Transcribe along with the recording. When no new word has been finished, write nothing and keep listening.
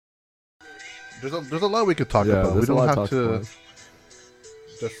There's a lot we could talk about. We don't have to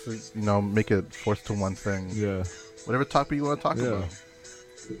just make it forced to one thing. Yeah. Whatever topic you want to talk about.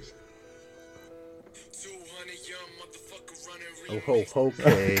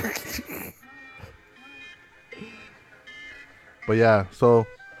 Okay. But yeah, so.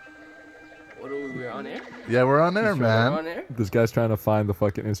 What are we on air? Yeah, we're on air, man. We're on air? This guy's trying to find the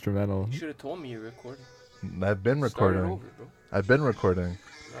fucking instrumental. You should have told me you're recording. I've been recording. Start it over, bro. I've been recording.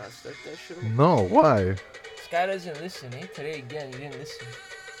 Nah, start that shit over. No, why? This guy doesn't listen, eh? Today again, he didn't listen.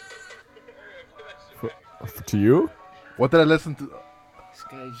 To you? What did I listen to? This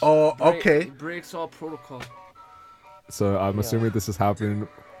guy just okay. He breaks all protocol. So I'm assuming this is happening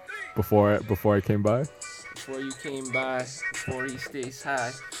before I came by? Before you came by, before he stays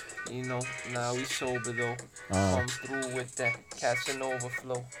high. Now he's sober though. Come through with that Casanova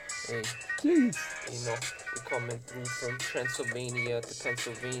flow. Hey, Jeez. we're coming through from Transylvania to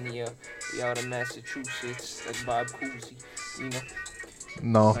Pennsylvania. We out of Massachusetts, like Bob Cousy.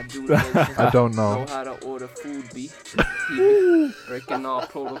 No, My dude doesn't I don't know. how to order food, He be breaking all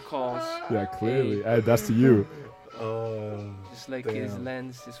protocols. Yeah, clearly. Hey, that's to you. Just like his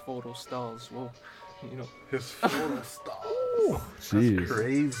lens, his photo stalls. Whoa, His photo style. Jeez.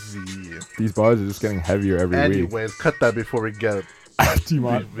 Crazy. These bars are just getting heavier every week. Anyways, cut that before we get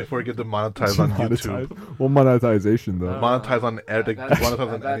before we get demonetized on YouTube. What monetization though? Monetize on editing. Monetize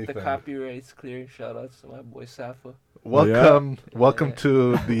I on got anything. the copyrights clear. Shout out to my boy Safa. Welcome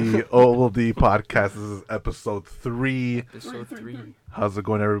to the OLD podcast. This is episode 3. Episode 3. How's it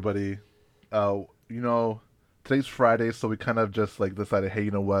going, everybody? Today's Friday, so we kind of just decided, hey,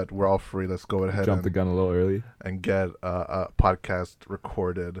 you know what? We're all free. Let's go ahead Jump the gun a little early and get a podcast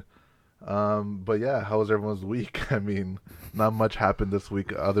recorded. But yeah, how was everyone's week? I mean, not much happened this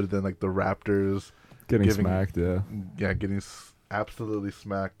week other than the Raptors getting smacked. Yeah, getting absolutely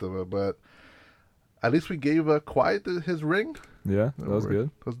smacked. But at least we gave Quiet his ring. Yeah, that was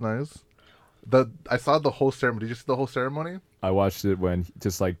good. That was nice. I saw the whole ceremony. Did you see the whole ceremony? I watched it when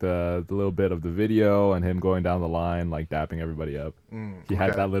just the little bit of the video and him going down the line, dapping everybody up. He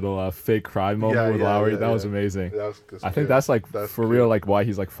had that little fake cry moment with Lowry. That was amazing. I think that's for real, why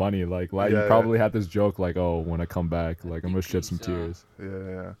he's funny. Why he probably had this joke oh, when I come back, I'm gonna shed some tears.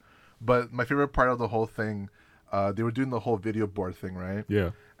 Yeah. But my favorite part of the whole thing, they were doing the whole video board thing, right?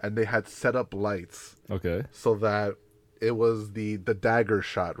 Yeah. And they had set up lights. Okay. So that it was the dagger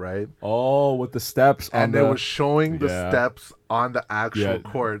shot, right? Oh, with the steps and it was showing the steps on the actual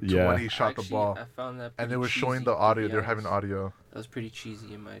court to when he shot the ball. I found that and it was showing the audio. They're having audio. That was pretty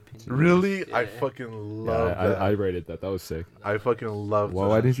cheesy in my opinion. Really? Yeah. I fucking love that. I rated that. That was sick. I fucking love that.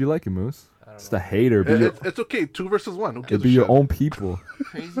 Why didn't you like it, Moose? It's the hater. It's okay. 2 versus 1. Who cares? Be your own people.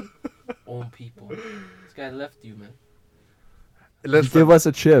 Crazy? Own people. This guy left you, man. Just give us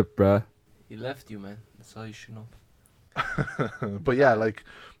a chip, bruh. He left you, man. That's all you should know. But yeah,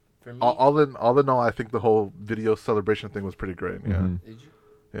 for me, all in all, I think the whole video celebration thing was pretty great. Yeah. Did you?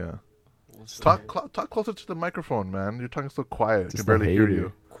 Yeah. Talk closer to the microphone, man. You're talking so quiet. I can barely hear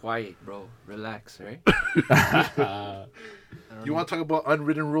you. Quiet, bro. Relax, right? You want to talk about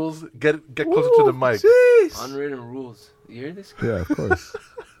unwritten rules? Get closer to the mic. Jeez. Unwritten rules. You hear this guy? Yeah, of course.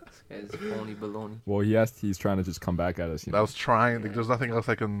 This guy's phony baloney. Well, he's trying to just come back at us. I was trying. There's nothing else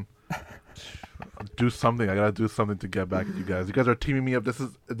I can do. Something. I gotta do something to get back at you guys. You guys are teaming me up. This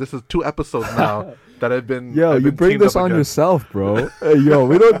is 2 episodes now that I've been. Yo, I've you been bring teamed this up on against. yourself, bro. Hey, yo,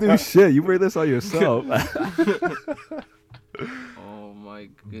 we don't do shit. You bring this on yourself. Oh my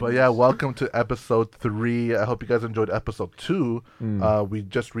goodness. But yeah, welcome to episode 3. I hope you guys enjoyed episode 2. We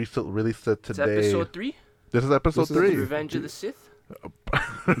just recently released it today. It's episode 3? This is episode 3. Revenge of the Sith?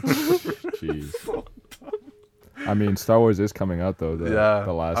 Jeez. I mean, Star Wars is coming out though.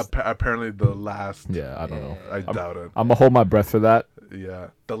 The last. Apparently the last. Yeah, I don't know. I doubt it. I'm gonna hold my breath for that. Yeah,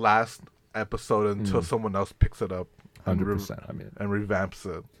 the last episode until someone else picks it up. 100%. And revamps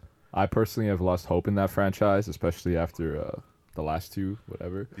it. I personally have lost hope in that franchise, especially after the last 2,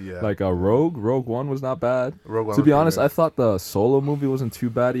 whatever. Yeah. Rogue One was not bad. Rogue One to be was honest, good. I thought the Solo movie wasn't too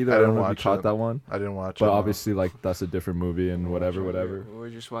bad either. I don't know if you caught that one. I didn't watch it. But obviously, that's a different movie and whatever.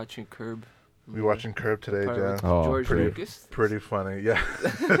 We're just watching Curb. We're watching Curb today, Jan. Oh, George Lucas. Pretty funny, yeah.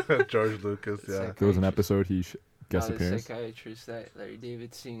 George Lucas, yeah. There was an episode he guest the appearance. psychiatrist that Larry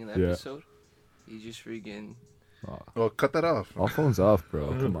David seen in the episode. He just freaking. Well, cut that off. All phones off, bro.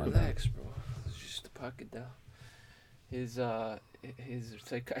 Come on. Relax, bro. It's just a pocket down. His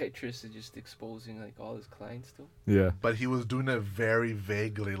psychiatrist is just exposing all his clients to him. Yeah. But he was doing it very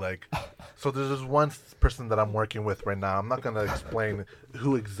vaguely, so there's this one person that I'm working with right now. I'm not gonna explain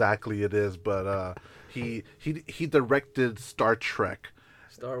who exactly it is, but he directed Star Trek.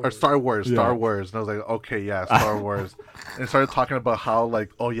 Star Wars. Star Wars. And I was like, okay, yeah, Star Wars. And started talking about how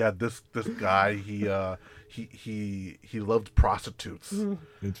like, oh yeah, this guy he loved prostitutes.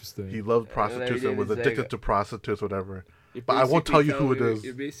 Interesting. He loved prostitutes and was addicted to prostitutes, whatever. But I won't tell you who it is.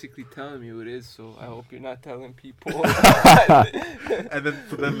 You're basically telling me who it is, so I hope you're not telling people. And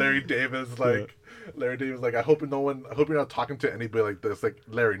then Larry Davis like, I hope you're not talking to anybody like this. Like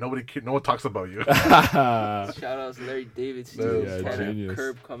Larry, no one talks about you. Shout out to Larry Davis. Genius.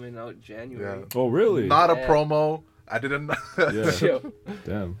 Curb coming out January. Yeah. Oh really? Not a promo. I didn't.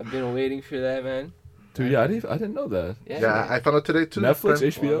 Damn. I've been waiting for that, man. Dude, yeah, I didn't know that. Yeah, I found out today too. Netflix,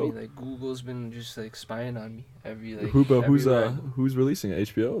 HBO. Well, I mean, like Google's been just like spying on me who's releasing it?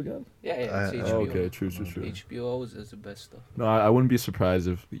 HBO again? Yeah, it's HBO. Oh, okay, true. HBO always does the best stuff. No, I wouldn't be surprised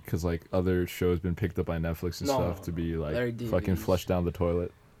if because like other shows been picked up by Netflix and stuff to be like fucking flushed down the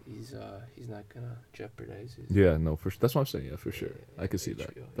toilet. He's not gonna jeopardize his. Yeah, no, that's what I'm saying. Yeah, for sure. I can see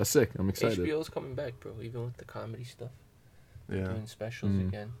that. That's sick. I'm excited. HBO's coming back, bro. Even with the comedy stuff. Yeah. Doing specials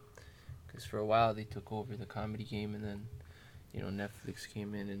again. Because for a while they took over the comedy game, and then, Netflix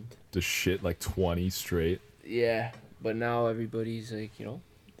came in and the shit like 20 straight. Yeah, but now everybody's like,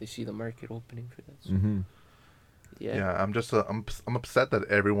 they see the market opening for that. So. Yeah, I'm upset that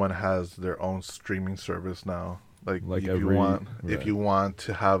everyone has their own streaming service now. Like if you want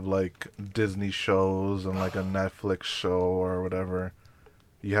to have like Disney shows and like a Netflix show or whatever,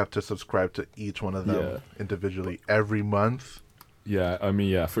 you have to subscribe to each one of them individually every month. Yeah, I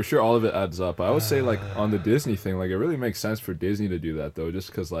mean, for sure, all of it adds up. I would say, like, on the Disney thing, like, it really makes sense for Disney to do that, though, just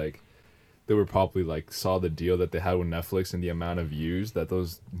because, like, they were probably, like, saw the deal that they had with Netflix and the amount of views that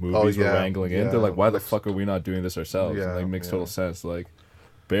those movies were wrangling in. They're like, why the fuck are we not doing this ourselves? Yeah, and, like, makes total sense. Like,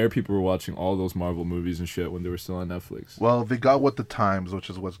 bare people were watching all those Marvel movies and shit when they were still on Netflix. Well, they got with the times, which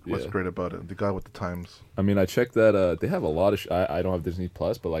is what's great about it. They got with the times. I mean, I checked that they have a lot of I don't have Disney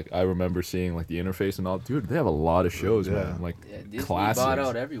Plus, but like I remember seeing like the interface and all. Dude, they have a lot of shows, man. Like Disney classics. bought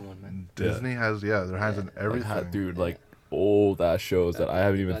out everyone, man. Disney has their hands in everything. Like old ass shows that I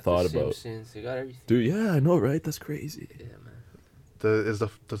haven't even thought about. Simpsons, they got everything. Dude, yeah, I know, right? That's crazy. Yeah, man.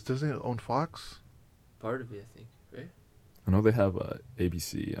 Does Disney own Fox? Part of it, I think. Right? I know they have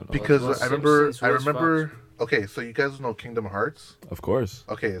ABC. Because I remember. Okay, so you guys know Kingdom Hearts? Of course.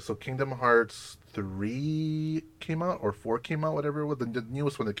 Okay, so Kingdom Hearts 3 came out or 4 came out, whatever it was, the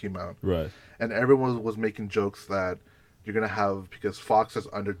newest one that came out. Right. And everyone was making jokes that you're gonna have because Fox is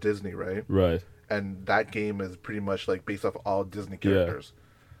under Disney, right? Right. And that game is pretty much like based off all Disney characters. Yeah.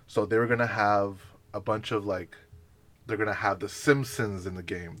 So they were gonna have a bunch of like, they're gonna have the Simpsons in the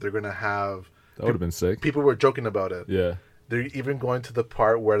game. They're gonna have. That would have been sick. People were joking about it. Yeah. They're even going to the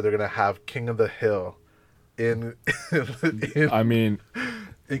part where they're gonna have King of the Hill in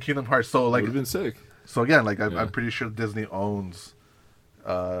Kingdom Hearts. So like, would have been sick. So again, like I'm pretty sure Disney owns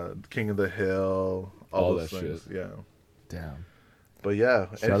King of the Hill, all those things. Shit. Yeah. Damn. But yeah,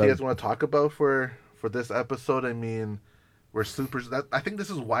 anything you guys want to talk about for this episode? I mean, we're super. I think this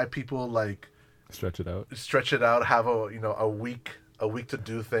is why people like stretch it out. Have a week to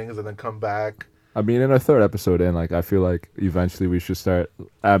do things and then come back. I mean, in our third episode in, I feel like eventually we should start.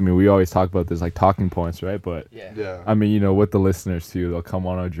 I mean, we always talk about this, talking points, right? But yeah. I mean, with the listeners too, they'll come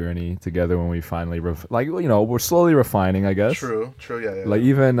on our journey together when we finally, we're slowly refining, I guess. True, yeah. Like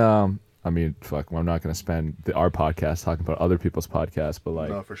even, I mean, fuck, I'm not gonna spend our podcast talking about other people's podcasts, but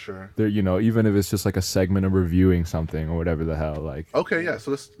no, for sure. There, even if it's just a segment of reviewing something or whatever the hell, Okay, yeah.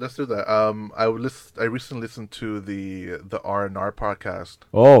 So let's do that. I recently listened to the R&R podcast.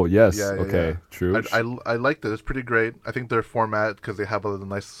 Oh yes, yeah, okay, true. I liked it. It's pretty great. I think their format because they have a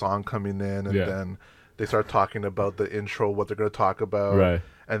nice song coming in, and then they start talking about the intro, what they're gonna talk about, right?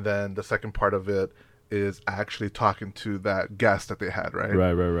 And then the second part of it is actually talking to that guest that they had, right?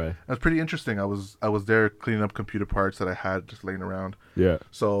 Right. That's pretty interesting. I was there cleaning up computer parts that I had just laying around. Yeah.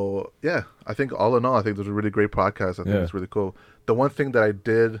 So yeah, I think all in all, I think it was a really great podcast. I think it's really cool. The one thing that I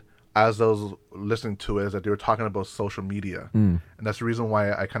did as I was listening to it is that they were talking about social media, and that's the reason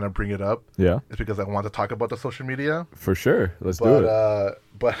why I kind of bring it up. Yeah. It's because I want to talk about the social media. For sure, let's do it.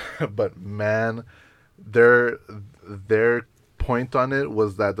 But man, their point on it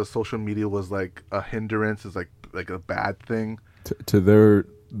was that the social media was like a hindrance, is like a bad thing to their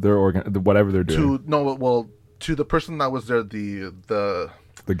whatever they're doing. To the person that was there, the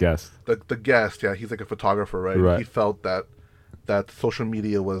guest. The guest, yeah, he's like a photographer, right? He felt that social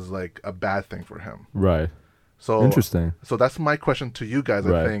media was like a bad thing for him. Right. So interesting. So that's my question to you guys.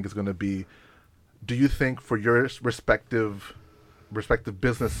 I think is going to be, do you think for your respective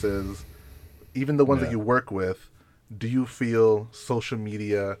businesses, even the ones that you work with, do you feel social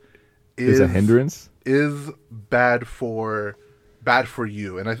media is a hindrance? Is bad for bad for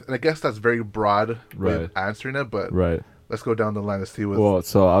you. And I guess that's very broad way of answering it, but let's go down the line and see what. Well,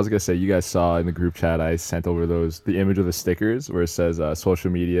 so I was gonna say, you guys saw in the group chat I sent over the image of the stickers where it says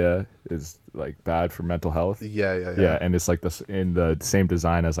social media is like bad for mental health. Yeah, and it's like this in the same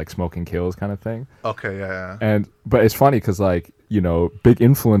design as like smoking kills kind of thing. Okay, yeah. But it's funny because like, you know, big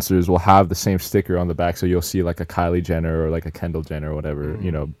influencers will have the same sticker on the back, so you'll see like a Kylie Jenner or like a Kendall Jenner or whatever,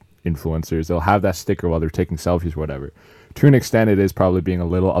 you know, influencers, they'll have that sticker while they're taking selfies or whatever. To an extent, it is probably being a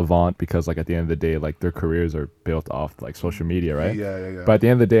little avant because like at the end of the day, like their careers are built off like social media, right? Yeah. But at the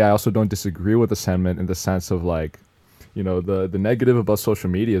end of the day, I also don't disagree with the sentiment in the sense of like, you know, the negative about social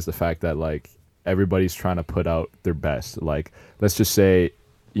media is the fact that like everybody's trying to put out their best. Like, let's just say,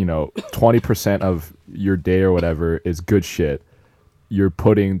 you know, 20% of your day or whatever is good shit. You're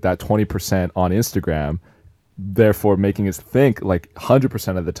putting that 20% on Instagram, therefore making us think like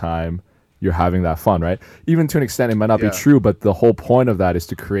 100% of the time you're having that fun, right? Even to an extent, it might not be true, but the whole point of that is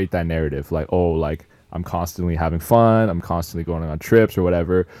to create that narrative. Like, oh, like I'm constantly having fun. I'm constantly going on trips or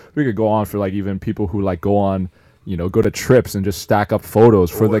whatever. We could go on for like even people who like go on, you know, go to trips and just stack up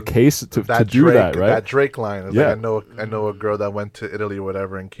photos for the case to do that, right? That Drake line is like, I know a girl that went to Italy or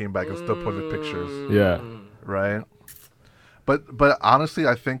whatever and came back and still posted pictures. Yeah. Right? But honestly,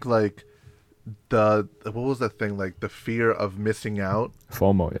 I think like what was that thing, like the fear of missing out,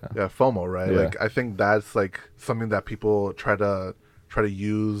 FOMO, FOMO, right? Like I think that's like something that people try to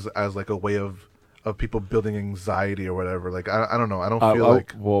use as like a way of people building anxiety or whatever. Like I don't know, I don't feel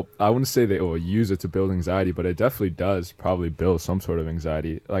like, well, I wouldn't say they will use it to build anxiety, but it definitely does probably build some sort of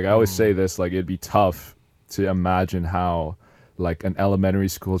anxiety. Like I always say this, like it'd be tough to imagine how like an elementary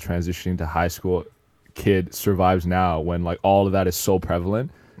school transitioning to high school kid survives now when like all of that is so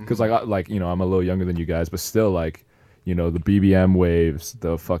prevalent. Because like you know, I'm a little younger than you guys, but still like, you know, the BBM waves,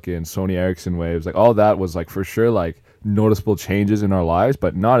 the fucking Sony Ericsson waves, like all that was like for sure like noticeable changes in our lives,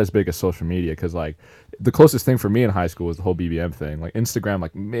 but not as big as social media. Because like the closest thing for me in high school was the whole BBM thing. Like Instagram,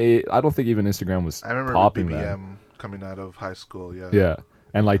 like I don't think even Instagram was popping BBM then. Coming out of high school, yeah,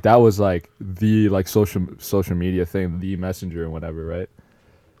 and like that was like the like social media thing, the messenger and whatever, right?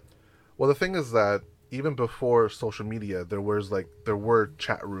 Well, the thing is that even before social media, there were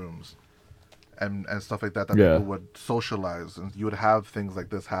chat rooms and stuff like that people would socialize, and you would have things like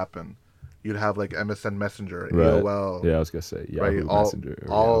this happen. You'd have like MSN Messenger, AOL. Yeah, I was gonna say Yahoo Messenger.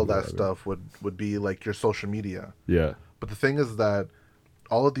 All that stuff would be like your social media. Yeah. But the thing is that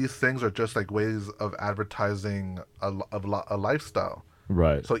all of these things are just like ways of advertising a lifestyle.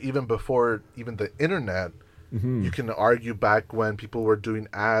 Right. So even before even the internet, you can argue back when people were doing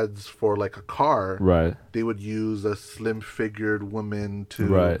ads for like a car, right? They would use a slim-figured woman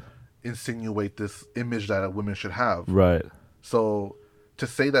to insinuate this image that a woman should have, right? So to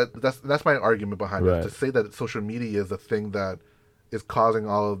say that's my argument behind it. To say that social media is a thing that is causing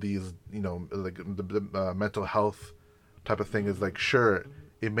all of these, you know, like the mental health type of thing is like, sure,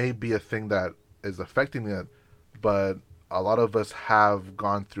 it may be a thing that is affecting it, but a lot of us have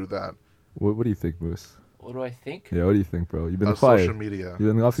gone through that. What do you think, Moose? What do I think? Yeah, what do you think, bro? You've been quiet. Social media.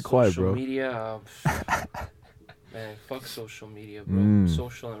 You've been awfully quiet, bro. Social media, man, fuck social media, bro.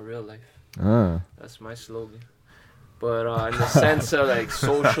 Social in real life. That's my slogan. But in the sense of like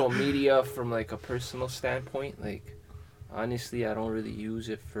social media from like a personal standpoint, like honestly, I don't really use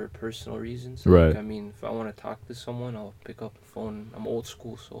it for personal reasons. Like, right. I mean, if I want to talk to someone, I'll pick up the phone. I'm old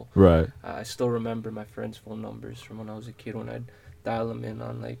school, so right. I still remember my friends' phone numbers from when I was a kid when I'd dial them in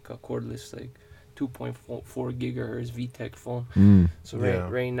on like a cordless, like 2.4 gigahertz VTech phone. So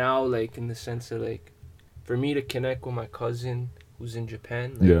right now, like in the sense of like, for me to connect with my cousin who's in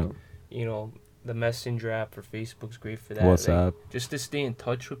Japan, like, you know, the Messenger app for Facebook's great for that. WhatsApp. Like, just to stay in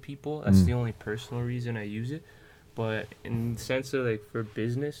touch with people. That's the only personal reason I use it. But in the sense of like for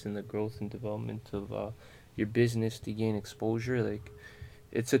business and the growth and development of your business to gain exposure, like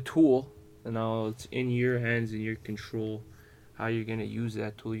it's a tool, and now it's in your hands and your control how you're gonna use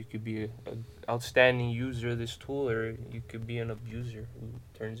that tool. You could be an outstanding user of this tool, or you could be an abuser who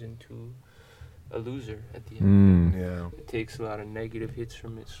turns into a loser at the end. It takes a lot of negative hits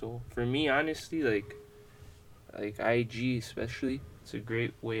from it. So for me, honestly, like IG especially, it's a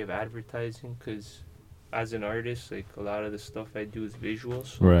great way of advertising, because as an artist, like a lot of the stuff I do is visual.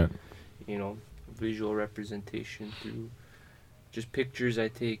 So, right. You know, visual representation through just pictures I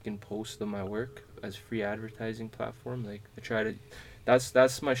take and post of my work as free advertising platform. Like I try to,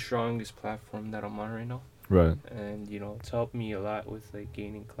 that's my strongest platform that I'm on right now. Right. And you know, it's helped me a lot with like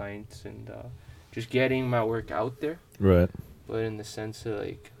gaining clients and just getting my work out there. Right. But in the sense of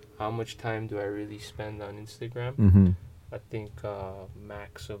like, how much time do I really spend on Instagram? I think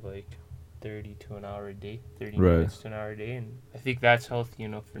max of like 30 to an hour a day, 30 minutes to an hour a day, and I think that's healthy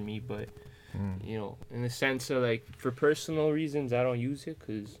enough for me. But you know, in the sense of like for personal reasons, I don't use it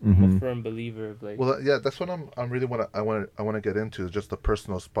because I'm a firm believer of like. Well, yeah, that's what I'm really I want to get into, is just the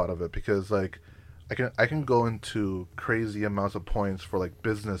personal spot of it, because like I can go into crazy amounts of points for like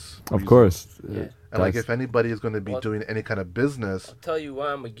business reasons. Of course. Yeah. And like if anybody is going to be doing any kind of business, I'll tell you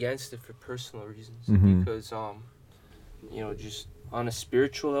why I'm against it for personal reasons. Because you know, just on a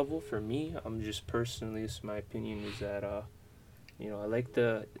spiritual level, for me, I'm just personally, it's my opinion, is that you know, I like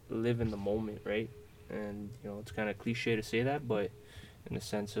to live in the moment, right? And you know, it's kind of cliche to say that, but in the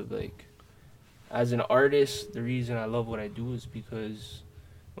sense of like, as an artist, the reason I love what I do is because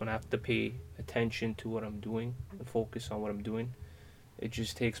when I have to pay attention to what I'm doing and focus on what I'm doing, it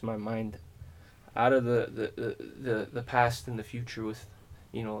just takes my mind out of the past and the future. With,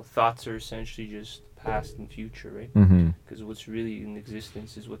 you know, thoughts are essentially just past and future, right? Because what's really in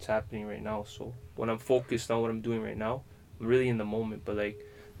existence is what's happening right now. So when I'm focused on what I'm doing right now, I'm really in the moment. But like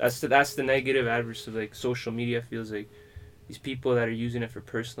that's the negative adverse of like social media. Feels like these people that are using it for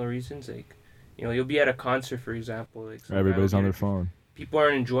personal reasons, like, you know, you'll be at a concert, for example, like everybody's on their phone. People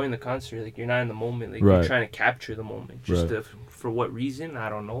aren't enjoying the concert. Like, you're not in the moment. Like, you're trying to capture the moment. Just for what reason, I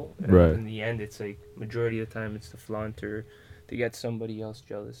don't know. And in the end, it's like majority of the time it's to flaunt or to get somebody else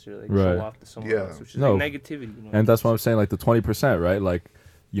jealous or like show off to someone else, which is like negativity. You know? And that's what I'm saying. Like the 20%, right? Like,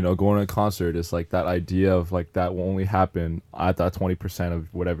 you know, going to a concert is like that idea of like that will only happen at that 20%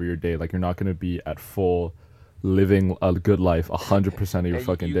 of whatever your day. Like, you're not going to be at full living a good life 100% of your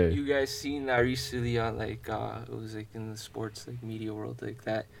fucking day. You guys seen that recently on like it was like in the sports like media world, like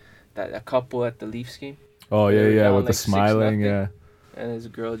that a couple at the Leafs game. Oh yeah, with like the smiling, and this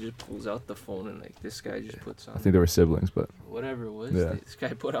girl just pulls out the phone and like this guy just puts on. I think they were siblings, but whatever it was, this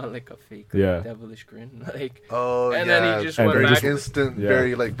guy put on like a fake devilish grin, like. And then he just and went very back. Instant,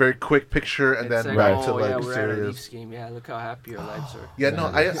 very quick picture, and then like, to like we're serious. At a Leafs game. Yeah, look how happy our lives are. Yeah, no,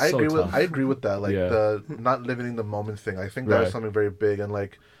 I agree with that. Like the not living in the moment thing. I think that is something very big, and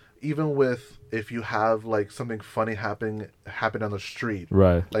like even with if you have like something funny happen on the street,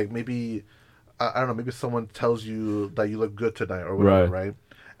 right? Like maybe. I don't know, maybe someone tells you that you look good tonight or whatever, right?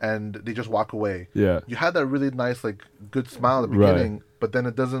 And they just walk away. Yeah. You had that really nice, like, good smile at the beginning, but then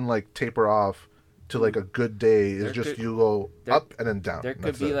it doesn't, like, taper off to, like, a good day. It's just you go up and then down. There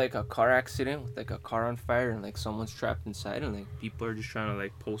could be, like, a car accident with, like, a car on fire and, like, someone's trapped inside and, like, people are just trying to,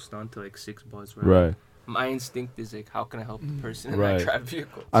 like, post onto, like, 6buzz. Right. My instinct is, like, how can I help the person in that trapped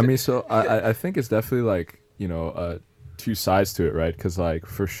vehicle? I mean, so I think it's definitely, like, you know, two sides to it, right? Because, like,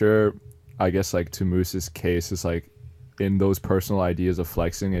 for sure, I guess like to Moose's case is like in those personal ideas of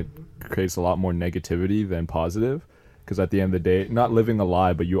flexing, it creates a lot more negativity than positive, because at the end of the day, not living a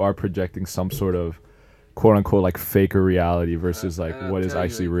lie, but you are projecting some sort of quote unquote like faker reality versus like what is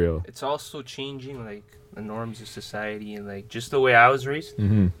actually real. It's also changing like the norms of society and like just the way I was raised.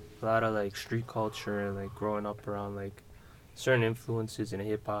 A lot of like street culture and like growing up around like certain influences in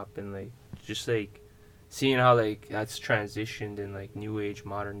hip hop and like just like seeing how like that's transitioned in like new age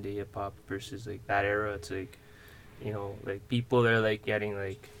modern day hip hop versus like that era. It's like, you know, like people are like getting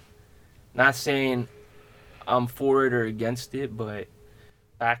like, not saying I'm for it or against it, but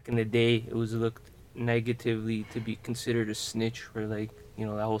back in the day it was looked negatively to be considered a snitch, where like, you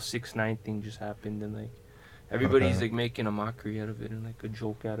know, that whole 6ix9ine thing just happened and like everybody's like making a mockery out of it and like a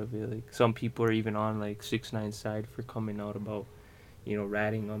joke out of it. Like some people are even on like 6ix9ine's side for coming out about, you know,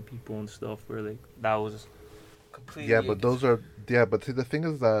 ratting on people and stuff, where like that was completely but see, the thing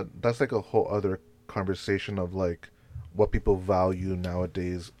is that that's like a whole other conversation of like what people value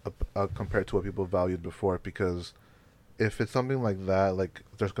nowadays compared to what people valued before. Because if it's something like that, like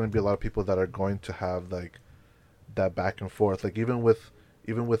there's going to be a lot of people that are going to have like that back and forth, like even with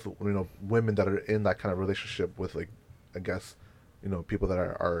you know, women that are in that kind of relationship with, like, I guess, you know, people that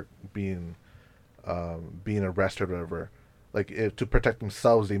are being arrested or whatever. Like, to protect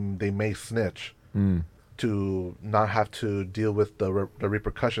themselves, they may snitch. To not have to deal with the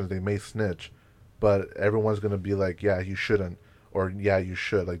repercussions, they may snitch. But everyone's going to be like, yeah, you shouldn't. Or, yeah, you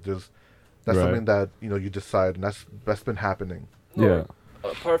should. Like, that's something that, you know, you decide. And that's been happening. Yeah.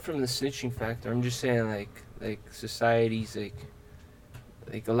 Apart from the snitching factor, I'm just saying, like society's,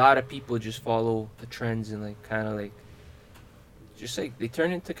 like, a lot of people just follow the trends and, like, kind of, like, just, like, they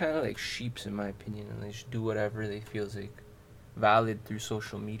turn into kind of, like, sheeps, in my opinion. And they just do whatever they feels like valid through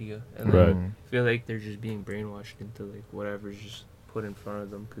social media, and I feel like they're just being brainwashed into like whatever's just put in front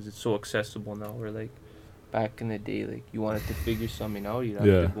of them, because it's so accessible now. Where like back in the day, like you wanted to figure something out, you'd have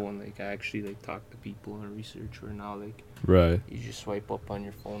to go and like actually like talk to people and research. Where now like you just swipe up on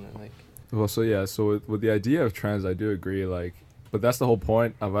your phone and like. Well, so with the idea of trends, I do agree. Like, But that's the whole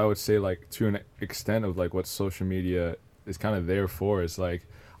point of, I would say, like, to an extent of like what social media is kind of there for. Is like,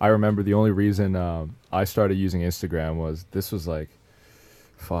 I remember the only reason I started using Instagram was like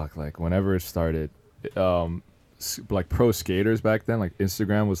whenever it started, like pro skaters back then, like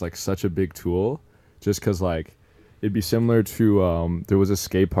Instagram was like such a big tool, just because like it'd be similar to there was a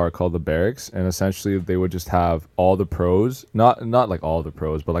skate park called the Barracks, and essentially they would just have all the pros, not like all the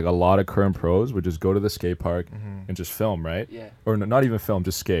pros, but like a lot of current pros would just go to the skate park and just film, right? Yeah. Or not even film,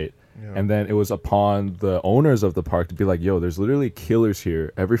 just skate. Yeah. And then it was upon the owners of the park to be like, yo, there's literally killers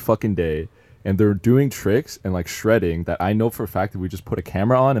here every fucking day, and they're doing tricks and like shredding that I know for a fact that we just put a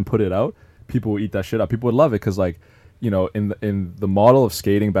camera on and put it out, people would eat that shit up. People would love it because, like, you know, in the model of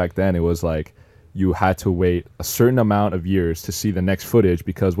skating back then, it was like you had to wait a certain amount of years to see the next footage,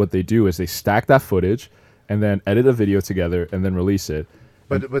 because what they do is they stack that footage and then edit a video together and then release it.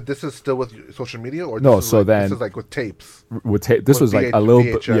 But this is still with social media, or no? So like, then this is like with tapes. With tape, this was like a little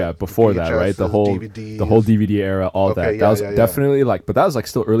bit, yeah, before that, right? The whole DVD era, all that. That was definitely like, but that was like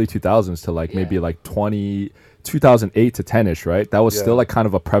still early 2000s to like maybe like 2008 to 10ish, right? That was still like kind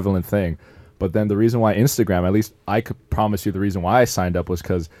of a prevalent thing. But then the reason why Instagram, at least I could promise you, the reason why I signed up was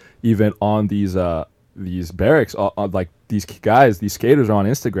because even on these Barracks, like these guys, these skaters are on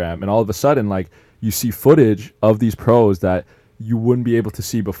Instagram, and all of a sudden, like, you see footage of these pros that you wouldn't be able to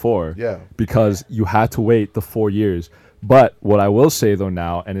see before, because you had to wait the 4 years. But what I will say though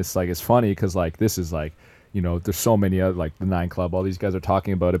now, and it's like, it's funny because like this is like, you know, there's so many other, like the 9 Club, all these guys are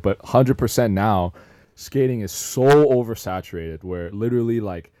talking about it, but 100% now, skating is so oversaturated where literally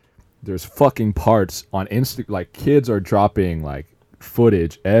like there's fucking parts on like kids are dropping like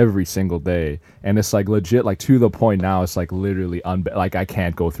footage every single day, and it's like legit, like to the point now it's like literally like I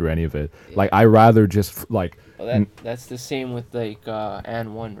can't go through any of it. Like I rather just like that's the same with like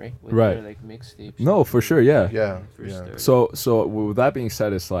and one, right? With right. Their, like mixtapes. No, for sure, yeah. Yeah. So with that being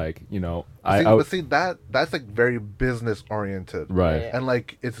said, it's like, you know, but see that's like very business oriented, right? And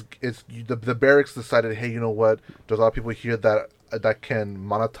like it's the Barracks decided, hey, you know what? There's a lot of people here that can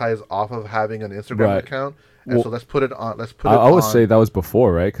monetize off of having an Instagram account. And well, so let's put it on. I would say that was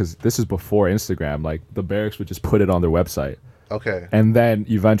before, right? Because this is before Instagram. Like the Barracks would just put it on their website. Okay. And then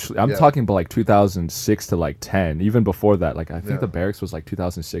eventually, I'm talking about like 2006 to like 10. Even before that, like I think the Barracks was like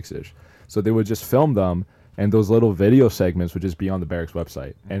 2006-ish. So they would just film them, and those little video segments would just be on the Barracks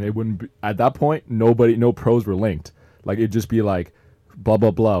website. And it wouldn't be, at that point, no pros were linked. Like it'd just be like blah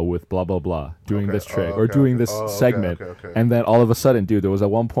blah blah with blah blah blah doing this trick or doing this segment, and then all of a sudden, dude, there was at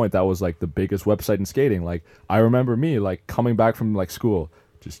one point that was like the biggest website in skating. Like I remember me like coming back from like school,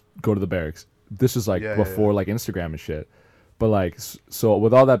 just go to the Barracks. This is like before like Instagram and shit. But like, so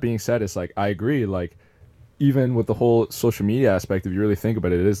with all that being said, it's like I agree, like even with the whole social media aspect, if you really think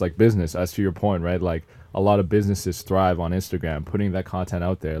about it, it is like business, as to your point, right? Like a lot of businesses thrive on Instagram, putting that content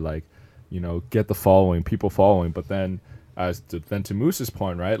out there, like, you know, get the following, people following. But then then to Moose's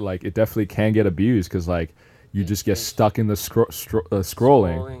point, right? Like it definitely can get abused because like you just get stuck in the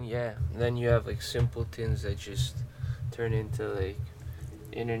scrolling. Yeah. And then you have like simpletons that just turn into like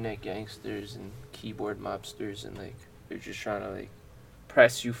internet gangsters and keyboard mobsters, and like they're just trying to like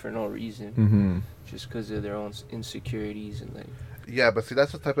press you for no reason, just because of their own insecurities and like. Yeah, but see,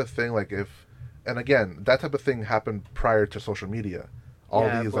 that's the type of thing. Like and again, that type of thing happened prior to social media. All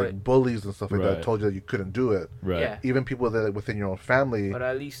these like bullies and stuff like that told you that you couldn't do it. Right. Yeah. Even people that within your own family. But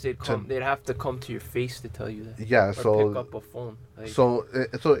at least they'd have to come to your face to tell you that. Yeah. Or pick up a phone. Like, so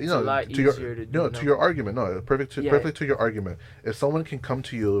you know, to your argument, perfectly to your argument. If someone can come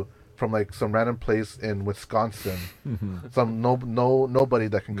to you from like some random place in Wisconsin, some nobody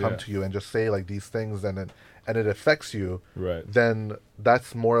that can come to you and just say like these things, and it affects you, right? Then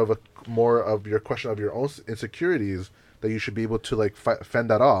that's more of your question of your own insecurities, that you should be able to like fight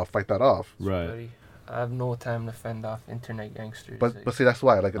that off. Right. Buddy, I have no time to fend off internet gangsters. But see, that's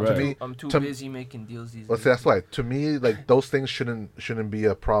why, like, to me, I'm too busy making deals these days. But see, that's why, to me, like, those things shouldn't be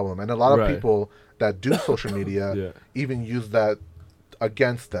a problem. And a lot of people that do social media even use that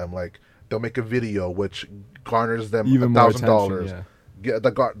against them. Like, they'll make a video which garners them $1,000. Yeah,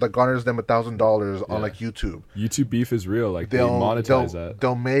 that garners them $1,000 on like YouTube. YouTube beef is real. Like, they monetize that.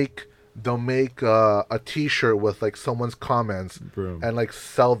 They'll make a T-shirt with like someone's comments and like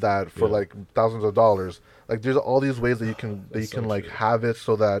sell that for like thousands of dollars. Like there's all these ways that you can like have it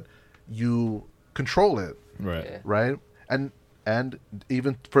so that you control it. Right. And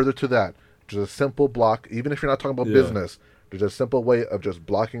even further to that, just a simple block. Even if you're not talking about business, there's a simple way of just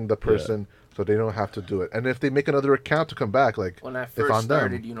blocking the person so they don't have to do it. And if they make another account to come back, like when I first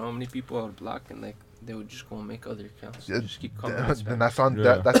started, you know how many people I would block, and like they would just go and make other accounts. Just keep coming. Then that's on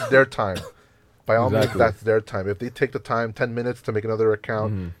that's their time. by all means, that's their time. If they take the time, 10 minutes to make another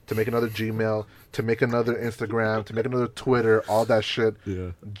account, to make another Gmail, to make another Instagram, to make another Twitter, all that shit,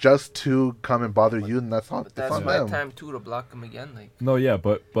 just to come and bother you, and that's on. But that's my time too to block them again. Like no, yeah,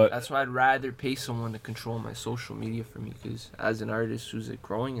 but that's why I'd rather pay someone to control my social media for me, because as an artist who's like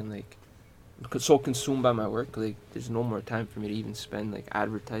growing and like so consumed by my work, like there's no more time for me to even spend like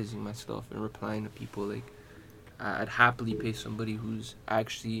advertising my stuff and replying to people. Like I'd happily pay somebody who's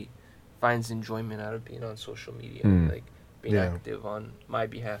actually finds enjoyment out of being on social media and like being active on my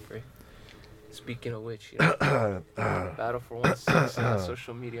behalf, right? Speaking of which, you know, battle for 1/6 on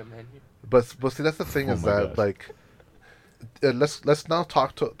social media, man. But see, that's the thing is that like, let's now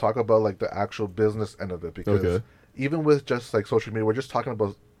talk about like the actual business end of it, because even with just like social media, we're just talking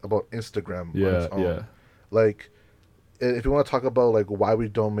about Instagram on its own. Like, if you want to talk about like why we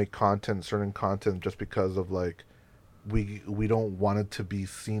don't make certain content just because of like we don't want it to be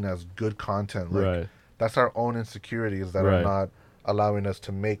seen as good content. Like that's our own insecurities that are not allowing us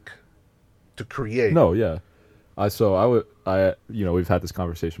to create. No, yeah. We've had this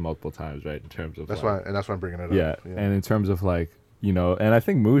conversation multiple times, right? In terms of that's why I'm bringing it up. Yeah, and in terms of like, you know, and I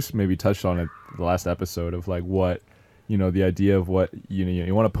think Moose maybe touched on it the last episode of like what, you know, the idea of what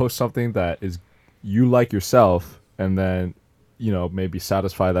you want to post something that is you like yourself, and then, you know, maybe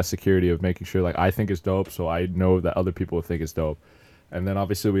satisfy that security of making sure like I think it's dope, so I know that other people will think it's dope. And then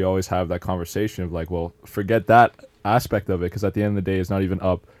obviously we always have that conversation of like, well, forget that aspect of it, because at the end of the day, it's not even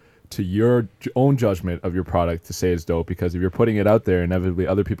up to your own judgment of your product to say it's dope, because if you're putting it out there, inevitably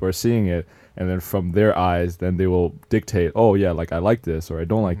other people are seeing it, and then from their eyes, then they will dictate, oh yeah, like I like this or I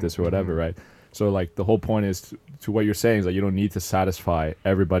don't like this or whatever, right? So like the whole point is to what you're saying is that you don't need to satisfy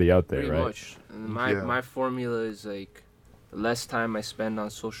everybody out there, pretty right? Much. My formula is like the less time I spend on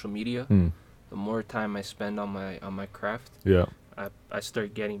social media, the more time I spend on my craft. Yeah. I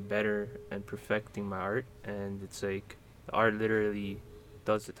start getting better and perfecting my art, and it's like the art literally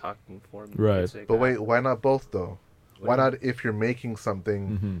does the talking for me. Right. Like, but wait, why not both though? Why not, if you're making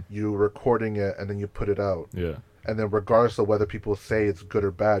something, you recording it and then you put it out? Yeah. And then regardless of whether people say it's good or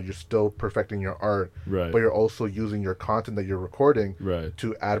bad, you're still perfecting your art. Right. But you're also using your content that you're recording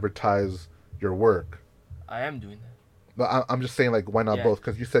to advertise your work. I am doing that. But I'm just saying, like, why not both?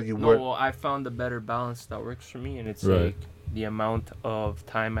 Because you said you were. Well, I found a better balance that works for me, and it's like the amount of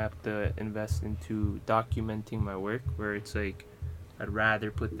time I have to invest into documenting my work, where it's like I'd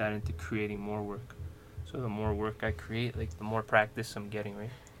rather put that into creating more work. So the more work I create, like the more practice I'm getting,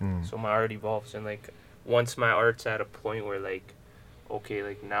 right? So my art evolves, and like once my art's at a point where like, okay,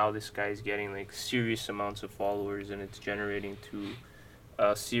 like now this guy's getting like serious amounts of followers and it's generating to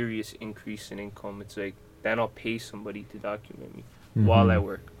a serious increase in income, it's like then I'll pay somebody to document me while I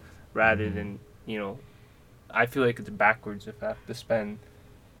work, rather than, you know, I feel like it's backwards if I have to spend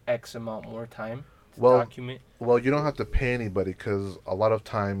X amount more time to document. Well, you don't have to pay anybody, because a lot of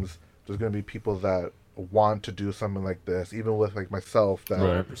times there's going to be people that want to do something like this, even with like myself, that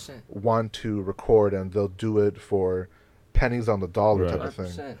 100%. want to record, and they'll do it for pennies on the dollar type of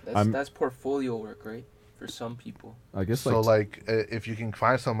thing. That's portfolio work, right? For some people. I guess so. Like if you can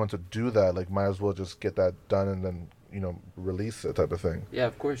find someone to do that, like might as well just get that done and then, you know, release it type of thing. Yeah,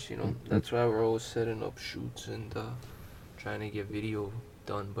 of course. You know, that's why we're always setting up shoots and trying to get video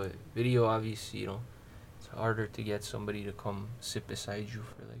done. But video, obviously, you know, it's harder to get somebody to come sit beside you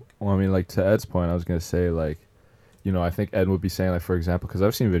for like. Well, I mean, like to Ed's point, I was gonna say like, you know, I think Ed would be saying like, for example, because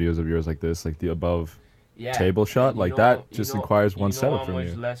I've seen videos of yours like this, like the above table shot, like that just requires one setup from you. How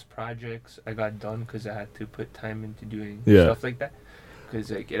much less projects I got done because I had to put time into doing stuff like that, because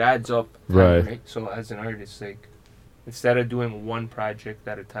like it adds up time, right? So as an artist, like instead of doing one project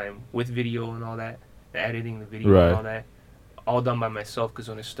at a time with video and all that, the editing the video and all that, all done by myself, because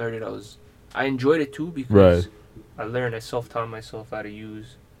when I started I enjoyed it too, because I learned, I self-taught myself how to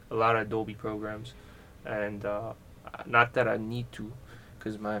use a lot of Adobe programs, and not that I need to,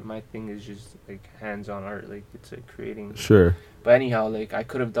 because my thing is just like hands-on art, like it's like creating. Sure. But anyhow, like I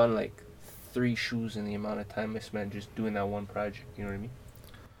could have done like 3 shoes in the amount of time I spent just doing that one project. You know what I mean?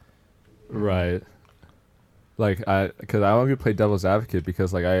 Right. Like because I want to play devil's advocate,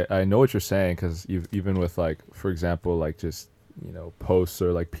 because like I know what you're saying, because even with like, for example, like just, you know, posts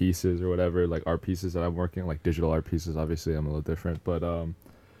or like pieces or whatever, like art pieces that I'm working, like digital art pieces, obviously I'm a little different, but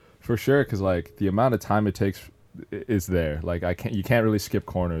for sure, because like the amount of time it takes is there. Like you can't really skip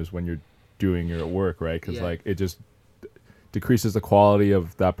corners when you're doing your work, right? Because like it just decreases the quality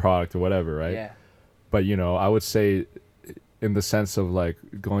of that product or whatever, right? Yeah. But you know, I would say, in the sense of like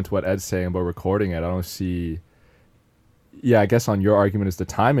going to what Ed's saying about recording it, I don't see. Yeah, I guess on your argument is the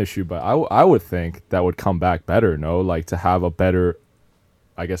time issue, but I would think that would come back better, no? Like to have a better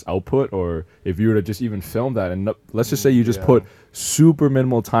I guess, output, or if you were to just even film that, and let's just say you just put super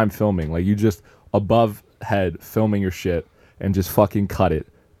minimal time filming, like you just above head filming your shit and just fucking cut it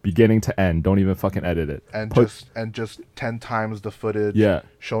beginning to end, don't even fucking edit it, and just 10 times the footage,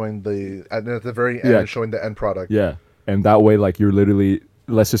 showing at the very end, showing the end product, and that way, like, you're literally,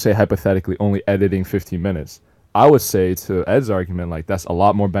 let's just say hypothetically, only editing 15 minutes. I would say, to Ed's argument, like, that's a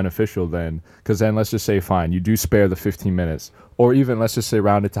lot more beneficial than, because then let's just say, fine, you do spare the 15 minutes, or even let's just say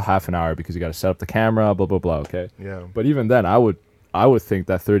round it to half an hour because you got to set up the camera, blah blah blah. Okay. Yeah. But even then, I would think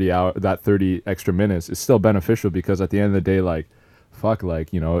that 30 extra minutes is still beneficial, because at the end of the day, like, fuck,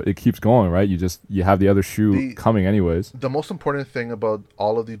 like, you know, it keeps going, right? You have the other shoe coming anyways. The most important thing about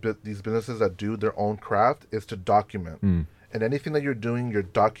all of these businesses that do their own craft is to document. And anything that you're doing, you're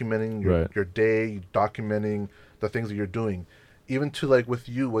documenting your day, documenting the things that you're doing. Even to, like, with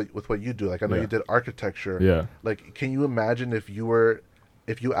what you do. Like, I know you did architecture. Yeah. Like, can you imagine if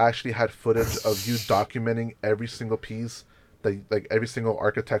you actually had footage of you documenting every single piece, like every single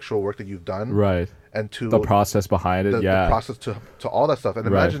architectural work that you've done, right? And to the process behind it, the process to all that stuff. And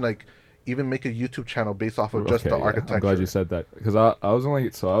imagine, like, even make a YouTube channel based off of just the architecture. I'm glad you said that, because I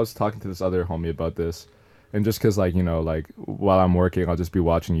was talking to this other homie about this, and just because, like, you know, like, while I'm working, I'll just be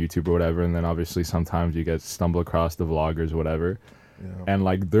watching YouTube or whatever, and then obviously sometimes you stumble across the vloggers or whatever. And,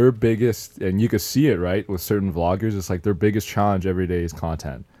 like, their biggest, and you can see it, right, with certain vloggers, it's like their biggest challenge every day is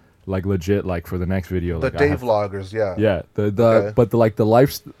content. Like, legit, like, for the next video, the like, day vloggers, but like the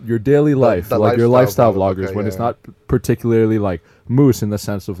life, your daily life, the like your lifestyle vloggers, when it's not particularly like Moose in the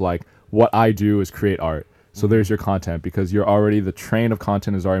sense of, like, what I do is create art. So there's your content, because you're already, the train of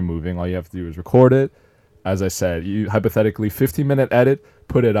content is already moving. All you have to do is record it. As I said, you hypothetically 15-minute edit,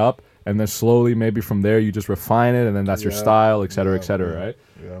 put it up, and then slowly, maybe from there, you just refine it, and then that's your style, et cetera, right?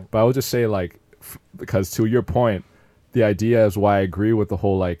 But I would just say, like, because to your point, the idea is why I agree with the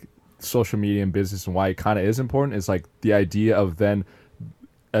whole, like, social media and business, and why it kind of is important, is, like, the idea of then,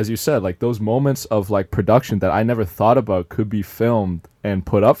 as you said, like, those moments of, like, production that I never thought about could be filmed and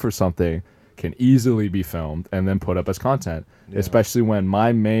put up for something can easily be filmed and then put up as content, especially when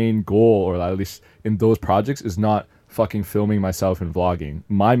my main goal, or at least in those projects, is not fucking filming myself and vlogging.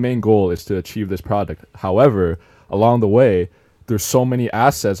 My main goal is to achieve this product. However, along the way, there's so many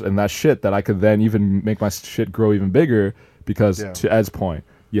assets and that shit that I could then even make my shit grow even bigger, because to Ed's point,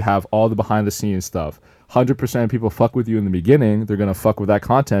 you have all the behind the scenes stuff. 100% of people fuck with you in the beginning. They're going to fuck with that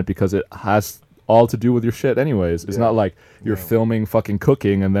content because it has all to do with your shit anyways. It's not like you're filming fucking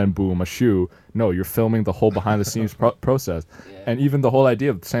cooking and then boom, a shoe. No, you're filming the whole behind the scenes process. And even the whole idea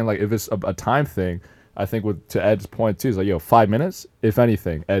of saying, like, if it's a time thing, I think to Ed's point too, is like, 5 minutes, if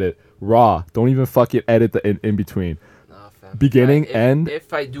anything, edit raw. Don't even fucking edit the in between. Nah, fam. Beginning, end.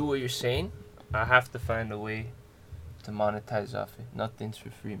 If I do what you're saying, I have to find a way to monetize off it. Nothing's for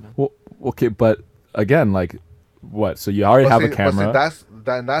free, man. Well, okay, but again, like, what? So you already have a camera. That's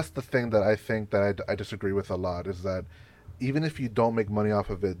the thing that I think that I disagree with a lot, is that even if you don't make money off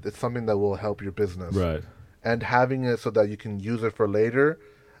of it, it's something that will help your business. Right. And having it so that you can use it for later,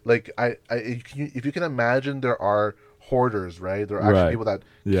 like, if you can imagine, there are hoarders, right? There are actually people that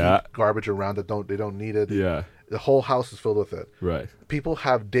keep garbage around that they don't need it. Yeah. The whole house is filled with it. Right. People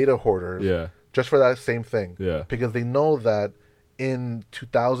have data hoarders. Yeah. Just for that same thing. Yeah. Because they know that in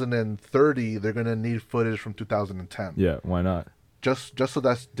 2030 they're gonna need footage from 2010. Yeah. Why not? Just so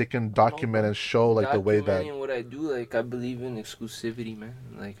that they can document and show, like, the way that. What I do, like, I believe in exclusivity, man.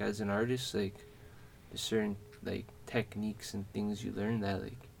 Like, as an artist, like, there's certain, like, techniques and things you learn that,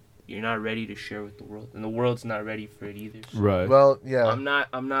 like, you're not ready to share with the world, and the world's not ready for it either. So right. Well, yeah. I'm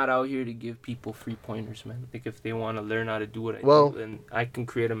not out here to give people free pointers, man. Like, if they want to learn how to do what I do, then I can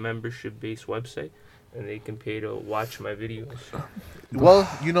create a membership-based website, and they can pay to watch my videos. Well,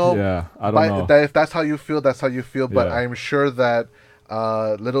 you know, I don't know. If that's how you feel, that's how you feel. But I'm sure that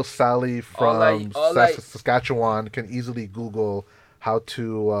little Sally from Saskatchewan can easily Google how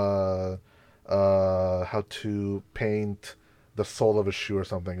to paint the sole of a shoe or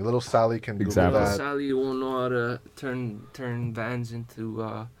something. Little Sally can Google that. Little Sally won't know how to turn Vans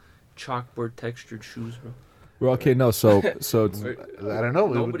into chalkboard textured shoes, bro. Well, okay, no, so I don't know.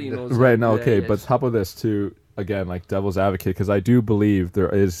 Nobody knows. Right, no, okay, but top of this too, again, like, devil's advocate, because I do believe there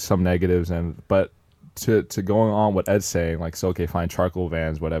is some negatives, but to going on what Ed's saying, like, so okay, fine, charcoal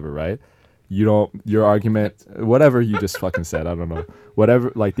Vans, whatever, right? Your argument, whatever you just fucking said, I don't know,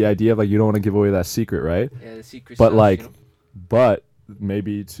 whatever, like, the idea of, like, you don't want to give away that secret, right? Yeah, the secret. But like, but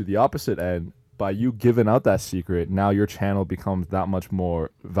maybe to the opposite end, by you giving out that secret, now your channel becomes that much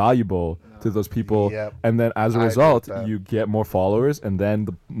more valuable to those people, and then as a result, you get more followers, and then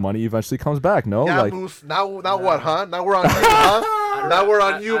the money eventually comes back. No, yeah, like, Moose, now what, huh? Now we're on here, huh? Now we're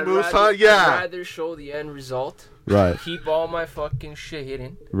on you, Moose, huh? Yeah. I'd rather show the end result. Right. Keep all my fucking shit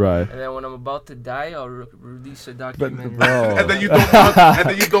hidden. Right. And then when I'm about to die, I'll release a documentary. And then you don't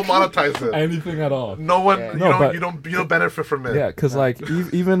monetize it. Anything at all. No one. Yeah. You don't benefit from it. Yeah, because like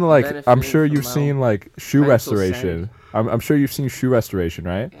even like I'm sure you've seen like shoe restoration. I'm sure you've seen shoe restoration,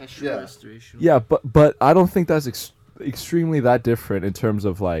 right? Yeah, shoe restoration. Yeah, but I don't think that's extremely that different in terms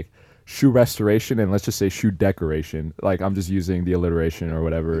of like shoe restoration and let's just say shoe decoration. Like I'm just using the alliteration or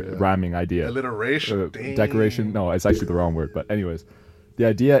whatever rhyming idea. Alliteration, decoration. No, it's actually the wrong word. But anyways, the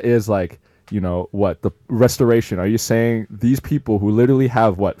idea is like what the restoration. Are you saying these people who literally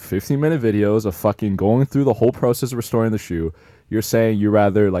have 15-minute videos of fucking going through the whole process of restoring the shoe? You're saying you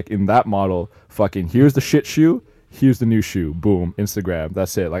rather like in that model, fucking here's the shit shoe, here's the new shoe, boom, Instagram.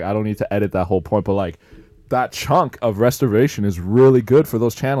 That's it. Like I don't need to edit that whole point, but like. That chunk of restoration is really good for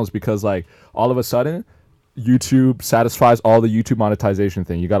those channels because like all of a sudden YouTube satisfies all the YouTube monetization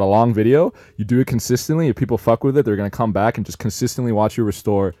thing. You got a long video, you do it consistently. If people fuck with it, they're going to come back and just consistently watch you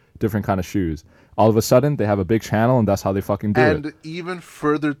restore different kind of shoes. All of a sudden they have a big channel and that's how they fucking do it. And even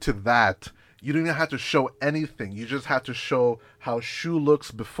further to that, you don't even have to show anything. You just have to show how shoe looks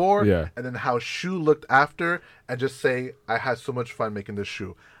before and then how shoe looked after and just say, I had so much fun making this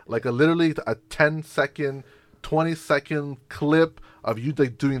shoe. Like literally a 10-second, 20-second clip of you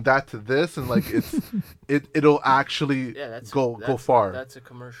like doing that to this, and like it'll actually go far. That's a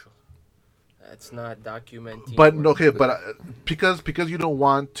commercial. That's not documenting. But because you don't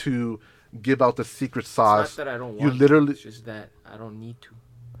want to give out the secret sauce. It's not that I don't want. You literally. It's just that I don't need to.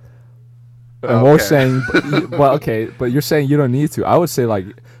 And we're saying, but you're saying you don't need to. I would say like,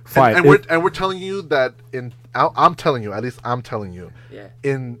 fine. And we're telling you that I'm telling you, at least I'm telling you,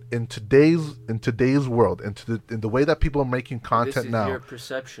 in today's world, in the way that people are making content now. This is your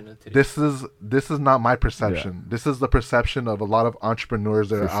perception of today. This is not my perception. Yeah. This is the perception of a lot of entrepreneurs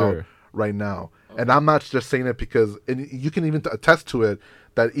that are out right now. Okay. And I'm not just saying it because, and you can even attest to it,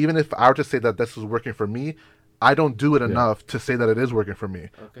 that even if I were to say that this is working for me, I don't do it enough to say that it is working for me.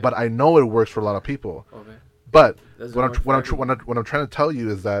 Okay. But I know it works for a lot of people. Okay. But what I'm trying to tell you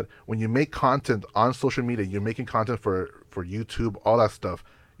is that when you make content on social media, you're making content for YouTube, all that stuff,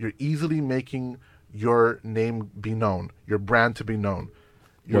 you're easily making your name be known, your brand to be known.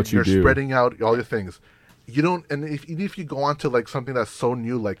 You're spreading out all your things. You don't, and even if you go on to like something that's so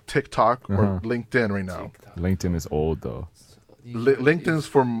new like TikTok or LinkedIn right now. LinkedIn is old though. LinkedIn's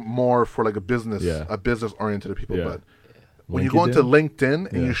for like a business oriented people, but when you go into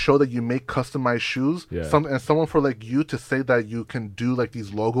LinkedIn and you show that you make customized shoes, someone for like you to say that you can do like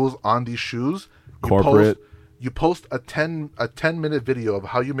these logos on these shoes, you post a 10-minute video of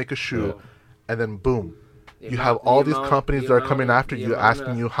how you make a shoe, and then boom, you have all these companies that are coming after you,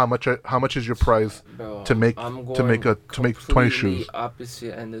 asking you how much is your price to make 20 shoes. The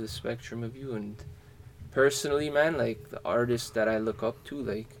opposite end of the spectrum of you, and personally, man, like the artists that I look up to,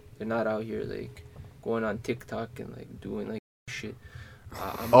 like they're not out here like going on TikTok and like doing like shit.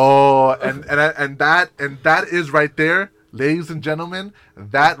 And that is right there, ladies and gentlemen.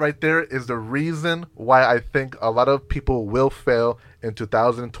 That right there is the reason why I think a lot of people will fail in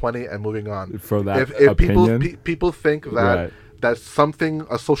 2020 and moving on. For that if people think that that's something,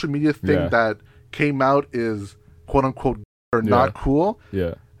 a social media thing that came out is quote unquote or not cool.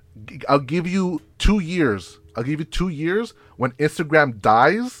 Yeah. I'll give you 2 years. When Instagram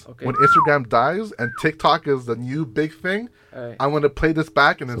dies. Okay. When Instagram dies and TikTok is the new big thing, I'm going to play this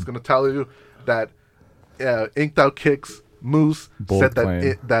back and it's going to tell you that Inked Out Kicks Moose said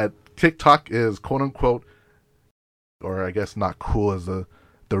that TikTok is quote unquote, or I guess not cool as the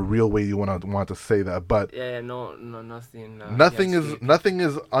real way you want to say that, but nothing. Nothing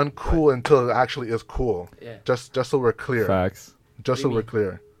is uncool until it actually is cool. Yeah. Just so we're clear. Facts. Just so we're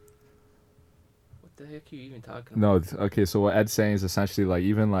clear. What the heck are you even talking about? No, okay, so what Ed's saying is essentially like,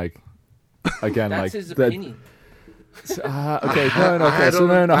 even like, again, that's like his opinion. Okay, no.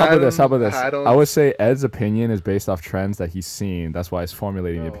 How about this? I would say Ed's opinion is based off trends that he's seen. That's why he's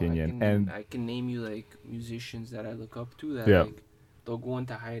formulating the opinion. I can name you like musicians that I look up to that like they'll go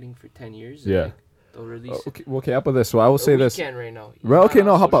into hiding for 10 years. And, like, they'll release. Okay, how about this? So I will say this. Right now.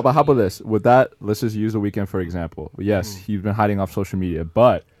 How about this? With that, let's just use The Weeknd for example. Yes, he's been hiding off social media,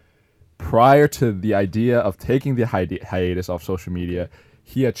 but prior to the idea of taking the hiatus off social media,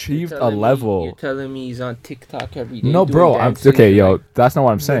 he achieved a level. You're telling me he's on TikTok every day? No, bro. That's not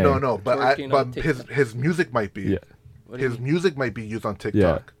what I'm saying. No. But his music might be. Yeah. His music might be used on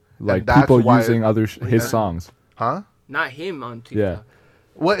TikTok. Yeah. Like people using his songs. Huh? Not him on TikTok. Yeah.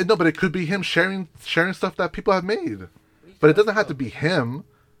 Well, no, but it could be him sharing stuff that people have made. But it doesn't have to be him.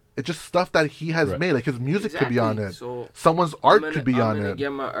 It's just stuff that he has made. Like his music could be on it. So someone's art could be on it. I'm gonna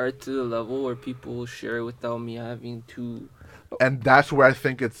get my art to the level where people will share it without me having to. And that's where I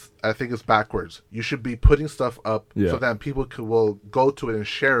think it's backwards. You should be putting stuff up so that people will go to it and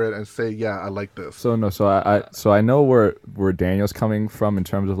share it and say, yeah, I like this. So I know where Daniel's coming from in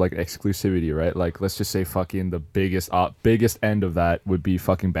terms of like exclusivity, right? Like let's just say fucking the biggest end of that would be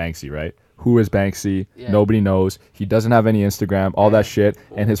fucking Banksy, right? Who is Banksy? Yeah. Nobody knows. He doesn't have any Instagram, all that shit,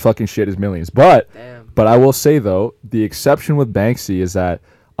 and his fucking shit is millions. But I will say though, the exception with Banksy is that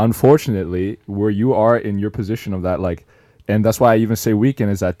unfortunately, where you are in your position of that, like. And that's why I even say Weeknd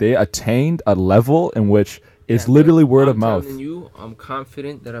is that they attained a level in which it's literally word of mouth. I'm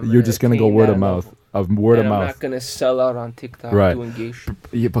confident that you're just gonna go word of mouth. I'm not gonna sell out on TikTok doing gay shit.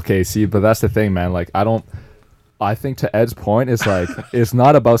 Yeah, okay, see, but that's the thing, man. Like I think to Ed's point is like it's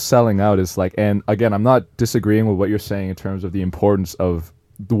not about selling out. It's like, and again, I'm not disagreeing with what you're saying in terms of the importance of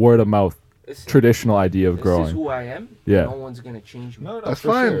the word of mouth. Traditional idea of growing. This is who I am. Yeah. No one's gonna change me. No, that's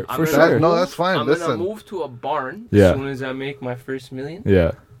fine. Sure. No, that's fine. I'm gonna move to a barn as soon as I make my first million.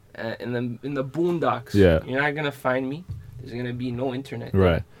 Yeah. In the boondocks. Yeah. You're not gonna find me. There's gonna be no internet.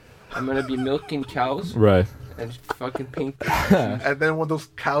 Right. I'm gonna be milking cows. Right. And fucking paint. And then when those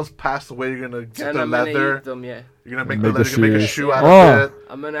cows pass away, you're gonna get the leather. Gonna eat them, yeah. You're gonna make the leather. You're gonna make a shoe out of it.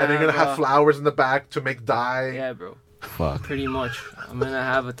 And then you're gonna have flowers in the back to make dye. Yeah, bro. Fuck. Pretty much. I'm gonna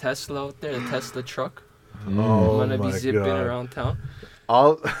have a Tesla out there, a Tesla truck. Oh, I'm gonna be zipping around town.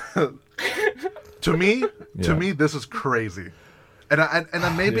 To me, this is crazy. And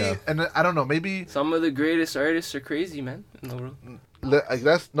I don't know, maybe some of the greatest artists are crazy, man, in the world.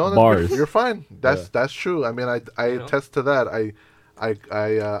 Bars. You're fine. That's true. I mean, I attest to that.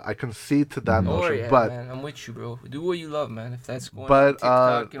 I concede to that notion. But man, I'm with you, bro. Do what you love, man. If that's going on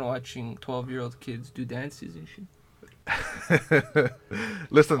TikTok and watching 12-year-old kids do dances and shit.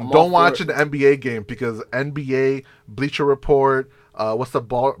 Listen, don't watch an NBA game because NBA, Bleacher Report, what's the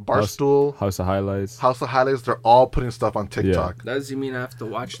Barstool, House of Highlights, they're all putting stuff on TikTok. That doesn't mean I have to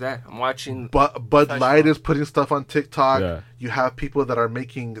watch that. I'm watching. But Bud Light is putting stuff on TikTok. Yeah. You have people that are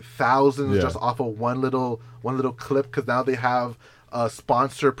making thousands just off of one little clip because now they have a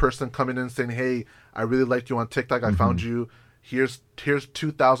sponsor person coming in saying, "Hey, I really liked you on TikTok. I found you. Here's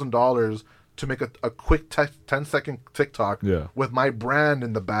 $2,000." To make a quick 10-second TikTok with my brand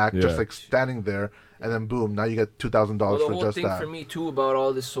in the back, just like standing there, and then boom, now you get $2,000 for just that. The whole thing for me too about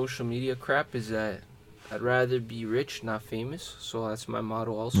all this social media crap is that I'd rather be rich, not famous. So that's my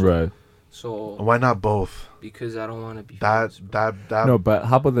motto also. Right. So why not both? Because I don't want to be famous. No, but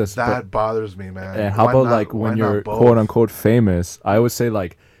how about this? That bothers me, man. And how about like when you're quote unquote famous? I would say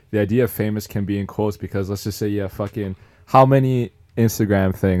like the idea of famous can be in quotes because let's just say fucking how many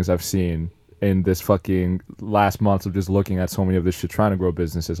Instagram things I've seen in this fucking last month of just looking at so many of this shit, trying to grow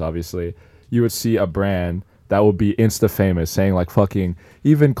businesses, obviously, you would see a brand that would be insta famous saying like fucking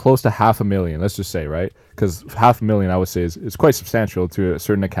even close to 500,000, let's just say, right? Because 500,000 I would say is quite substantial to a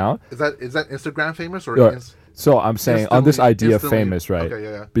certain account. Is that Instagram famous or so I'm saying on this idea of famous, right? Okay,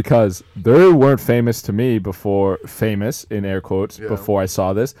 yeah. Because they weren't famous to me before, famous in air quotes, before I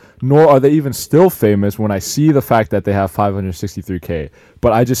saw this, nor are they even still famous when I see the fact that they have 563K.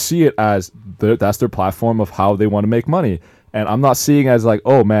 But I just see it as that's their platform of how they want to make money. And I'm not seeing as like,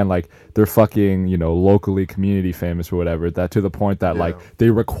 oh man, like they're fucking, locally community famous or whatever, that to the point that like they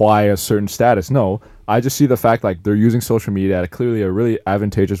require a certain status. No, I just see the fact like they're using social media at clearly a really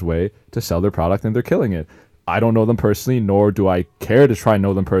advantageous way to sell their product and they're killing it. I don't know them personally, nor do I care to try and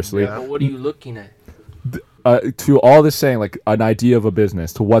know them personally. Yeah. What are you looking at? To all this saying, like an idea of a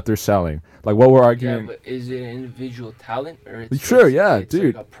business, to what they're selling, like what we're arguing. Yeah, but is it an individual talent or it's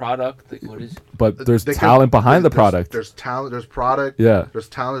dude? Like a product. Like what is? But there's talent behind the product. There's talent. There's product. Yeah. There's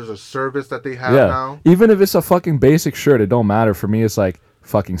talent. There's a service that they have now. Even if it's a fucking basic shirt, it don't matter for me. It's like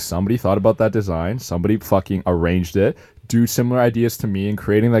fucking somebody thought about that design. Somebody fucking arranged it. Do similar ideas to me in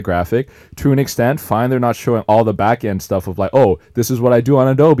creating that graphic to an extent. Fine, they're not showing all the back end stuff of like, oh, this is what I do on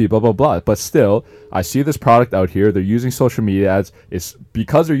Adobe, blah blah blah. But still, I see this product out here. They're using social media ads. It's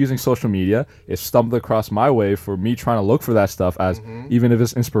because they're using social media. It stumbled across my way for me trying to look for that stuff as even if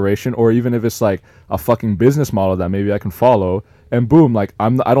it's inspiration or even if it's like a fucking business model that maybe I can follow. And boom, like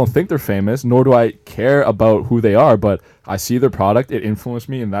I don't think they're famous, nor do I care about who they are. But I see their product. It influenced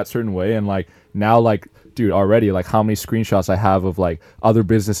me in that certain way, and like now, like. Dude, already like how many screenshots I have of like other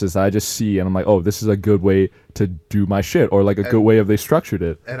businesses that I just see and I'm like, oh, this is a good way to do my shit, or like a good way of they structured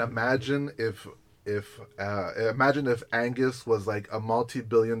it. And imagine if Angus was like a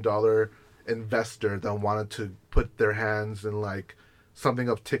multi-billion-dollar investor that wanted to put their hands in like something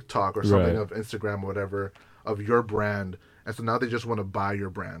of TikTok or something of Instagram or whatever of your brand, and so now they just want to buy your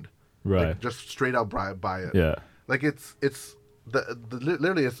brand, right? Like, just straight out buy it. Yeah, like it's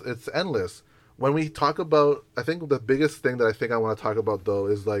literally it's endless. When we talk about, I think the biggest thing that I think I want to talk about though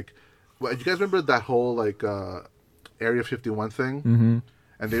is like, well, you guys remember that whole like Area 51 thing? Mm-hmm.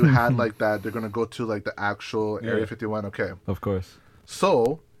 And they had like that they're gonna go to like the actual Area 51. Okay, of course.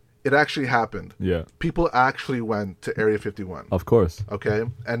 So it actually happened. Yeah, people actually went to Area 51. Of course. Okay,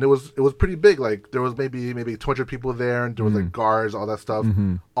 and it was pretty big. Like there was maybe 200 people there, and there was like guards, all that stuff,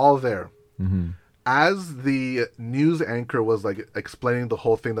 all there. As the news anchor was like explaining the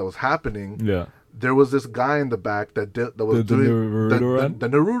whole thing that was happening, there was this guy in the back that was doing the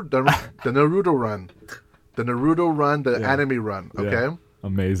Naruto run, the anime run. Okay,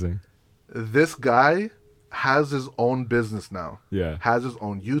 amazing. This guy has his own business now. Yeah, has his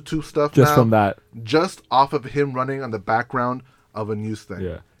own YouTube stuff just now, from that, just off of him running on the background of a news thing.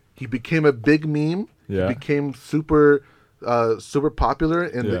 Yeah, he became a big meme. Yeah, he became super popular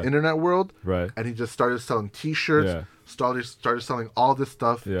in the internet world. Right, and he just started selling T-shirts. Yeah. Started selling all this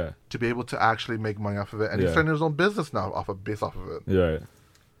stuff. Yeah, to be able to actually make money off of it, and he's starting his own business now based off of it. Yeah.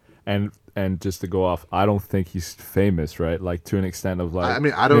 And just to go off, I don't think he's famous, right? Like to an extent of like, I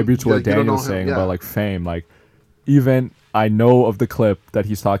mean, I don't. Maybe to what Daniel was saying about like fame. Like, even I know of the clip that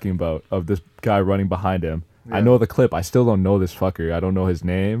he's talking about of this guy running behind him. Yeah. I know the clip. I still don't know this fucker. I don't know his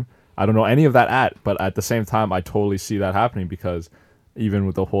name. I don't know any of that but at the same time, I totally see that happening because even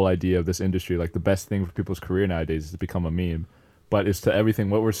with the whole idea of this industry, like the best thing for people's career nowadays is to become a meme. But it's to everything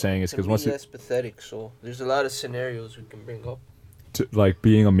what we're saying is because once that's pathetic. So there's a lot of scenarios we can bring up. To, like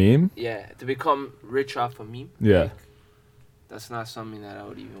being a meme? Yeah, to become rich off a meme. Yeah. Like, that's not something that I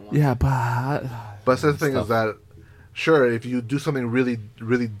would even want. Yeah, but the thing is that, sure, if you do something really,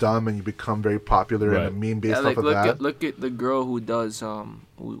 really dumb and you become very popular and a meme based off of that. Look at the girl who does,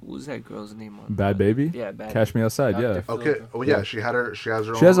 who's that girl's name on Bad Baby? Yeah, Bad Cash Me Outside, yeah. Okay, oh yeah, she has her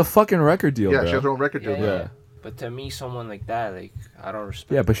own. She has a fucking record deal, Yeah, she has her own record deal. Yeah. But to me, someone like that, like, I don't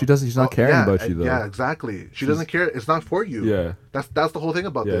respect. Yeah, but she's not caring about you, though. Yeah, exactly. She doesn't care. It's not for you. Yeah. That's the whole thing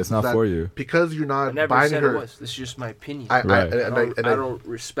about this. Yeah, it's not for you. Because you're not I never buying said her. It was. This is just my opinion. I don't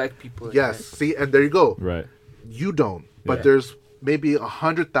respect people like that. See, and there you go. Right. You don't. But there's maybe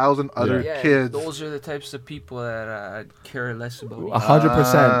 100,000 other kids. Those are the types of people that I care less about.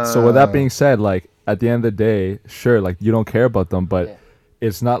 100%. So with that being said, like, at the end of the day, sure, like, you don't care about them, but... Yeah.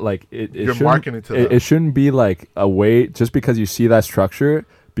 It's not like you're marketing to them. It shouldn't be like a way just because you see that structure,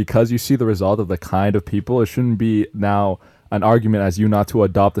 because you see the result of the kind of people. It shouldn't be now an argument as you not to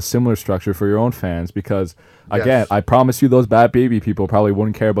adopt a similar structure for your own fans. Because again, I promise you, those Bad Baby people probably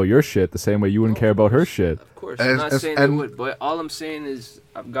wouldn't care about your shit the same way you wouldn't care about her shit. Of course, I'm not saying they would, but all I'm saying is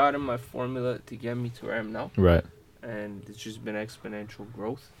I've gotten my formula to get me to where I am now. Right. And it's just been exponential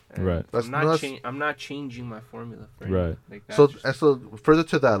growth. Right. I'm not changing my formula for anything. Right. Like so further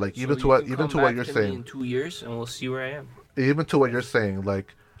to that, like even to what you're saying, in 2 years, and we'll see where I am. Even to what you're saying,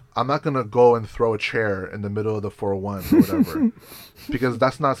 like I'm not gonna go and throw a chair in the middle of the 401 or whatever, because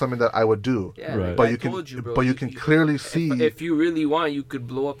that's not something that I would do. Yeah, right. But you can clearly see. If you really want, you could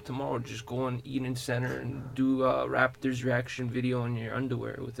blow up tomorrow. Just go on Eden Center and do a Raptors reaction video in your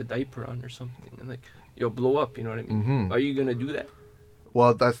underwear with a diaper on or something, and like you'll blow up. You know what I mean? Mm-hmm. Are you gonna do that?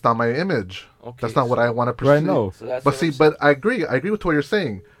 Well, that's not my image. Okay, that's not what I want to pursue. Right, no. So but I agree. I agree with what you're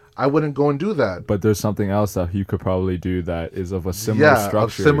saying. I wouldn't go and do that. But there's something else that you could probably do that is of a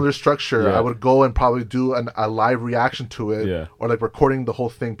similar structure. Yeah. I would go and probably do a live reaction to it, or like recording the whole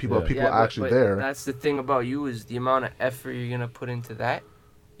thing. People actually there. That's the thing about you is the amount of effort you're gonna put into that.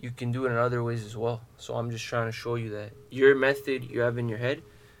 You can do it in other ways as well. So I'm just trying to show you that your method you have in your head,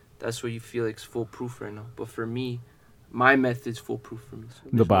 that's what you feel like is foolproof right now. But for me, my method's foolproof for me. So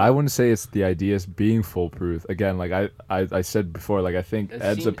no, but I wouldn't say it's the idea is being foolproof. Again, like I said before, like I think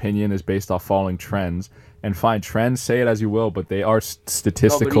Ed's opinion is based off following trends. And fine, trends, say it as you will, but they are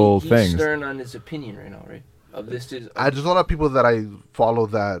statistical things. He's stern on his opinion right now, right? There's a lot of people that I follow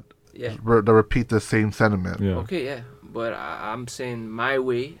that that repeat the same sentiment. Yeah. Okay, yeah. But I'm saying my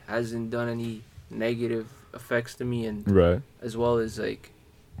way hasn't done any negative effects to me, and as well as like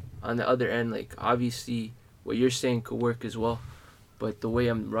on the other end, like obviously what you're saying could work as well, but the way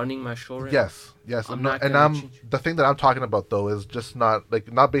I'm running my show right now, yes, the thing that I'm talking about though is just not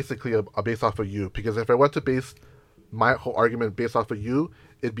basically a based off of you, because if I went to base my whole argument based off of you,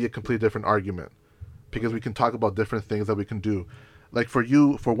 it'd be a completely different argument, because we can talk about different things that we can do. Like for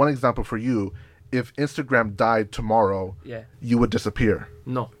one example, if Instagram died tomorrow, you would disappear.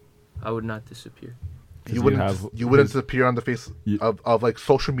 No, I would not disappear. You wouldn't disappear on the face of like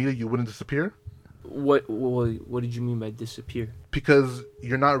social media. You wouldn't disappear. What did you mean by disappear? Because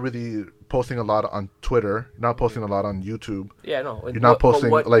you're not really posting a lot on Twitter. You're not posting a lot on YouTube. Yeah, no. You're not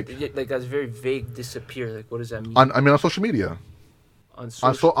posting like that's very vague. Disappear. Like, what does that mean? On social media.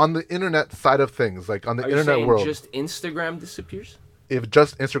 On the internet side of things, like on the internet world. Just Instagram disappears? If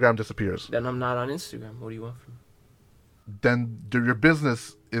just Instagram disappears, then I'm not on Instagram. What do you want from me? Then your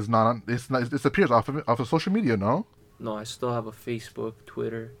business is not on. It disappears off of social media. No. No, I still have a Facebook,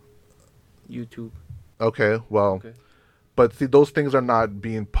 Twitter, YouTube. Okay, well, but see, those things are not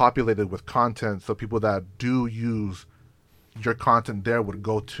being populated with content. So people that do use your content there would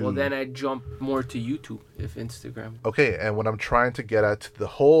go to. Well, then I jump more to YouTube if Instagram. Okay, and what I'm trying to get at, the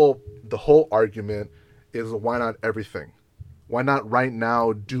whole argument is why not everything? Why not right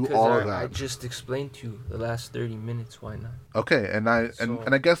now do all of that? I just explained to you the last 30 minutes. Why not? Okay, and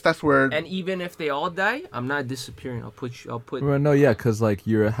I guess that's where. And even if they all die, I'm not disappearing. I'll put. Well, no, yeah, because like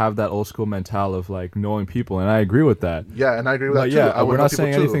you have that old school mentality of like knowing people, and I agree with that. Yeah, and I agree with that too. Yeah, we're not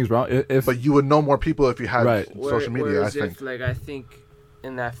saying anything's wrong. But you would know more people if you had social media. I think. I think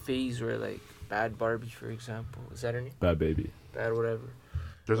in that phase where like Bad Barbie, for example, is that her name? Bad Baby. Bad whatever.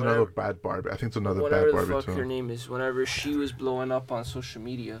 There's another Bad Barbie. I think it's another Bad Barbie too. Whatever the fuck her name is. Whenever she was blowing up on social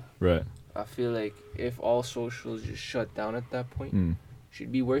media, right? I feel like if all socials just shut down at that point,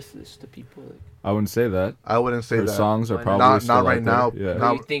 she'd be worthless to people. Like, I wouldn't say that. I wouldn't say her that. Songs are probably not right now. Yeah.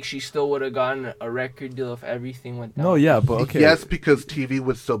 Do you think she still would have gotten a record deal if everything went down? No, yeah, but okay. Yes, because TV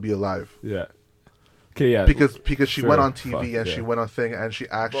would still be alive. Yeah. Okay, yeah. Because she went on TV she went on thing and she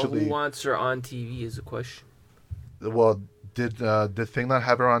actually. But who wants her on TV is the question. Well. Did Thing not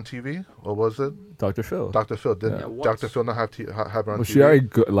have her on TV? What was it? Dr. Phil. Dr. Phil. Did Dr. Phil not have her on TV? She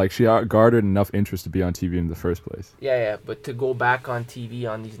already garnered enough interest to be on TV in the first place. Yeah, but to go back on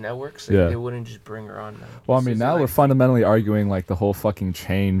TV on these networks, they wouldn't just bring her on now. Well, I mean, now we're fundamentally arguing like the whole fucking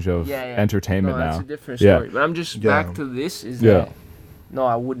change of entertainment now. That's a different story. But I'm just back to this. No,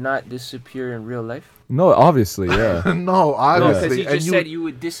 I would not disappear in real life. No, obviously, yeah. No, obviously. Because you just said you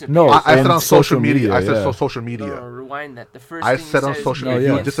would disappear. No, I said on social media. I said social media. No, rewind that. The first I thing said you on social media.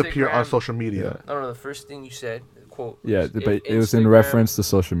 You would disappear on social media. No, the first thing you said, quote. Yeah, but it was in reference to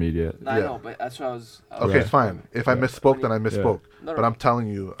social media. I know, but that's what I was. Okay, fine. If I misspoke, then I misspoke. But I'm telling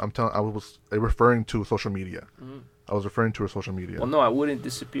you, I was referring to social media. I was referring to her social media. Well, no, I wouldn't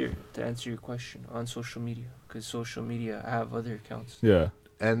disappear, to answer your question, on social media. Because social media, I have other accounts. Yeah.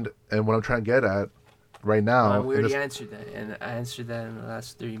 And what I'm trying to get at right now... we already answered that. And I answered that in the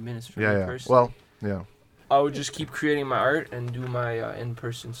last 30 minutes for me personally. Well, yeah. I would just keep creating my art and do my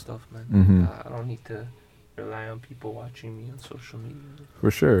in-person stuff, man. Mm-hmm. I don't need to rely on people watching me on social media. For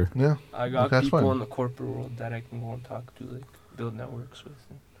sure. Yeah. I got people in the corporate world that I can go and talk to, like, build networks with.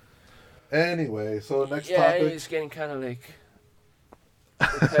 Anyway, so next topic... Yeah, it's getting kind of, like,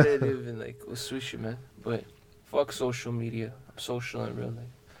 repetitive and, like, we'll switch it, man. But fuck social media. I'm social in real life.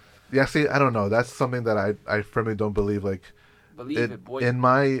 Yeah, see, I don't know. That's something that I firmly don't believe. Like, boy. In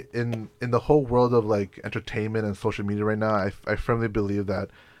the whole world of like entertainment and social media right now, I firmly believe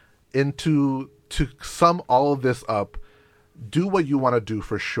that to sum all of this up, do what you want to do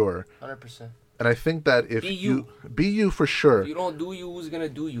for sure. 100%. And I think that if be you for sure. If you don't do you, who's gonna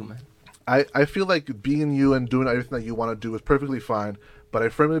do you, man? I feel like being you and doing everything that you want to do is perfectly fine. But I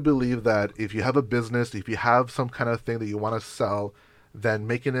firmly believe that if you have a business, if you have some kind of thing that you want to sell, then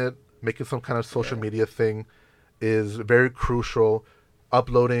making some kind of social media thing is very crucial.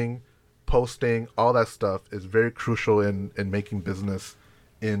 Uploading, posting, all that stuff is very crucial in making business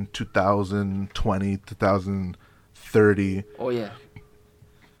in 2020, 2030. Oh yeah.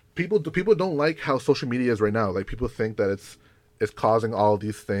 People don't like how social media is right now. Like, people think that it's causing all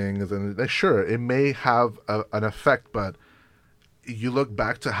these things, and sure, it may have an effect, but you look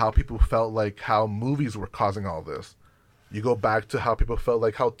back to how people felt like how movies were causing all this. You go back to how people felt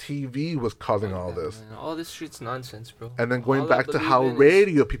like how TV was causing all this. Man. All this shit's nonsense, bro. And then going back to how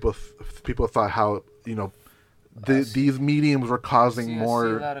radio people thought how, these mediums were causing more. I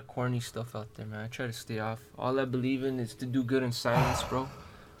see a lot of corny stuff out there, man. I try to stay off. All I believe in is to do good in silence, bro.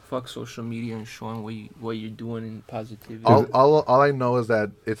 Fuck social media and showing what you're doing in positivity. All I know is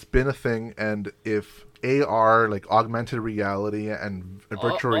that it's been a thing, and if AR, like augmented reality and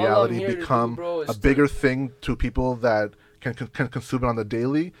virtual reality, become a bigger thing to people that can consume it on the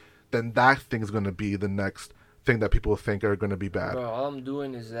daily, then that thing is going to be the next thing that people think are going to be bad. Bro, all I'm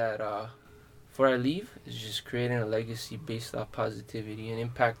doing is that before I leave, is just creating a legacy based off positivity and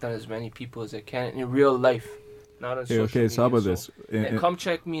impact on as many people as I can in real life. Not on social media. So how about this? Come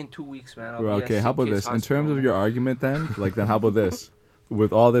check me in 2 weeks, man. How about this? In terms of your argument then, then how about this?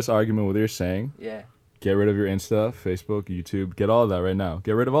 With all this argument, what you're saying, get rid of your Insta, Facebook, YouTube, get all of that right now.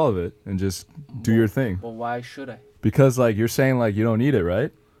 Get rid of all of it and just do your thing. But why should I? Because you're saying you don't need it,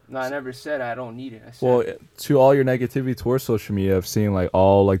 right? No, I never said I don't need it. I said, well, to all your negativity towards social media, I've seen like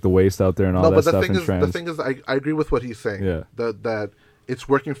all like the waste out there and all that stuff. The thing is, I agree with what he's saying. Yeah. That it's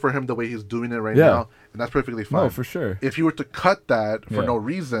working for him the way he's doing it right now, and that's perfectly fine. No, for sure. If you were to cut that for no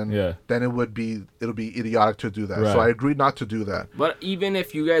reason, then it'll be idiotic to do that. Right. So I agree not to do that. But even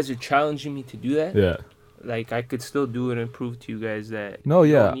if you guys are challenging me to do that, like I could still do it and prove to you guys that you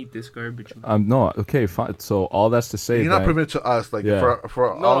don't need this garbage. No, okay, fine. So all that's to say, you're not proving it to us, like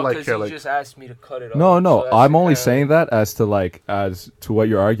for all I care. No, because you just asked me to cut it off. No, so I'm only saying that as to what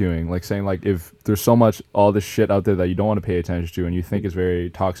you're arguing, like saying like if there's so much all this shit out there that you don't want to pay attention to and you think is very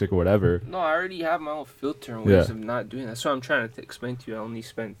toxic or whatever. No, I already have my own filter and ways of not doing that. That's what I'm trying to explain to you. I only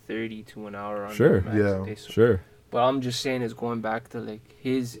spent 30 to an hour on a day, so. Sure. But I'm just saying is going back to like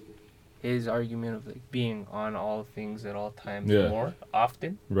his argument of like being on all things at all times more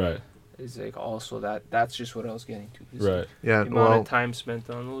often. Right. Is like also that's just what I was getting to. Right. Like the amount of time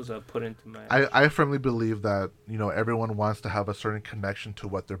spent on those I put into my. I firmly believe that everyone wants to have a certain connection to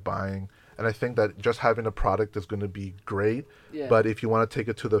what they're buying, and I think that just having a product is going to be great. Yeah. But if you want to take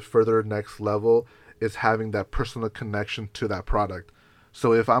it to the further next level, is having that personal connection to that product.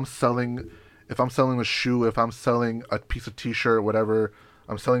 So if I'm selling a shoe, if I'm selling a piece of T-shirt, whatever.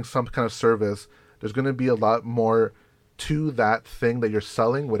 I'm selling some kind of service, there's going to be a lot more to that thing that you're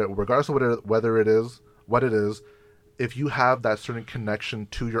selling, regardless of what it is. If you have that certain connection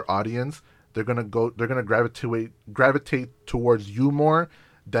to your audience, they're going to gravitate towards you more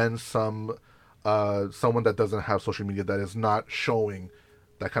than someone that doesn't have social media, that is not showing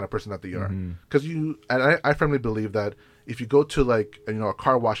that kind of person that they are. Because I firmly believe that if you go to like a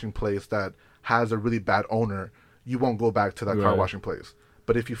car washing place that has a really bad owner, you won't go back to that car washing place.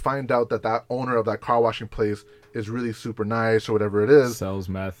 But if you find out that owner of that car washing place is really super nice or whatever it is, sells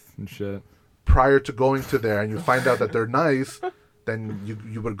meth and shit, prior to going to there, and you find out that they're nice, then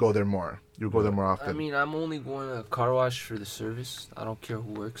you would go there more. You would go there more often. I mean, I'm only going to a car wash for the service. I don't care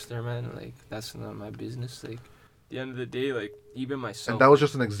who works there, man. Like, that's not my business. Like, at the end of the day, like, even myself. And that was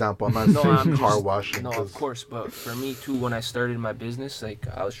just an example. I'm not saying car washing. No, of course. But for me, too, when I started my business, like,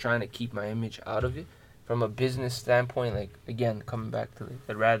 I was trying to keep my image out of it. From a business standpoint, like, again, coming back to, like,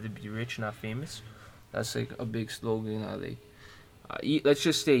 I'd rather be rich, not famous. That's, like, a big slogan. Let's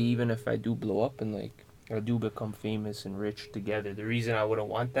just say even if I do blow up and, like, I do become famous and rich together, the reason I wouldn't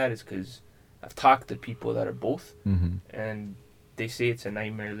want that is because I've talked to people that are both, and they say it's a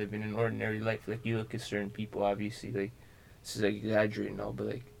nightmare living an ordinary life. Like, you look at certain people, obviously, like, this is, like, exaggerating now, but,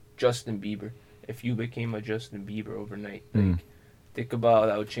 like, Justin Bieber. If you became a Justin Bieber overnight, like, think about how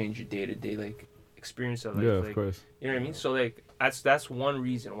that would change your day-to-day, like, experience of life. Yeah, like, of course. You know what I mean? So, like, that's one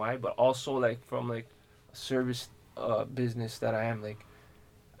reason why, but also, like, from, like, a service business that I am, like,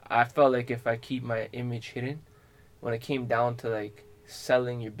 I felt like if I keep my image hidden, when it came down to, like,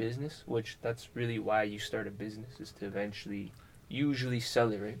 selling your business, which that's really why you start a business, is to eventually usually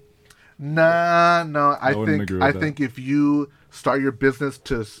sell it, right? No. I think if you start your business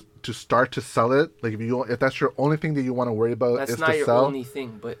to start to sell it, like if that's your only thing that you want to worry about, that's is not to your sell. Only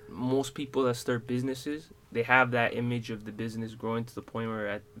thing. But most people that start businesses, they have that image of the business growing to the point where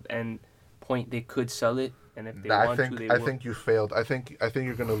at the end point they could sell it, and if they want to, they will. I think you failed. I think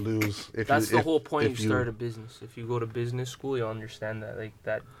you're gonna lose. That's the whole point. You start a business. If you go to business school, you'll understand that. Like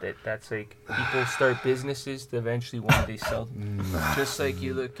that's like people start businesses to eventually one day sell them. Just like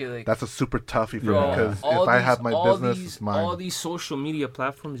you look at like. That's a super toughie for me, because if I have my business, it's mine. All these social media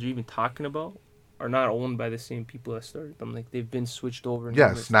platforms you're even talking about are not owned by the same people that started them. Like, they've been switched over.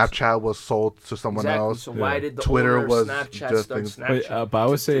 Yeah, Snapchat was sold to someone else. So why did the Twitter owner was of Snapchat start Snapchat? But I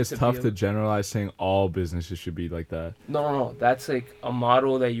would say it's tough to generalize saying all businesses should be like that. No. That's like a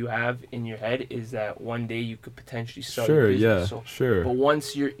model that you have in your head, is that one day you could potentially sell your business. Sure. But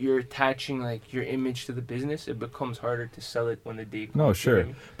once you're attaching like your image to the business, it becomes harder to sell it when the day comes. No, sure.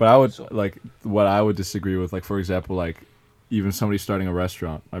 But I would like what I would disagree with, like, for example, like, even somebody starting a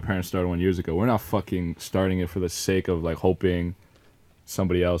restaurant. My parents started 1 year ago. We're not fucking starting it for the sake of, like, hoping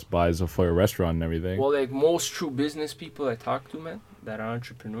somebody else buys it for a restaurant and everything. Well, like, most true business people I talk to, man, that are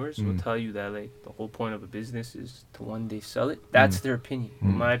entrepreneurs, will tell you that, like, the whole point of a business is to one day sell it. That's their opinion.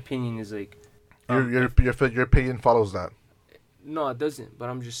 My opinion is, like... Your opinion follows that. No, it doesn't. But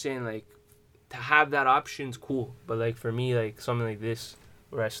I'm just saying, like, to have that option is cool. But, like, for me, like, something like this,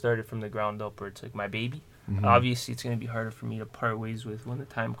 where I started from the ground up, where it's, like, my baby... Obviously, it's going to be harder for me to part ways with when the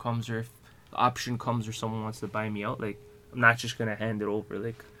time comes, or if the option comes or someone wants to buy me out. Like, I'm not just going to hand it over.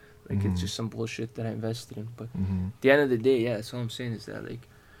 Like it's just some bullshit that I invested in. But at the end of the day, yeah, that's what I'm saying, is that, like,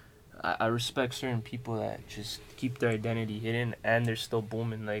 I respect certain people that just keep their identity hidden and they're still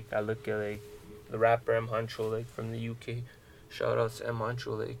booming. Like, I look at, like, the rapper M. Huncho, like, from the UK. Shout out to M.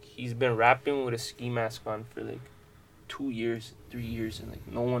 Ancho. Like, he's been rapping with a ski mask on for like 2 years, 3 years, and like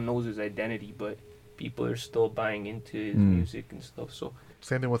no one knows his identity, but people are still buying into his music and stuff. So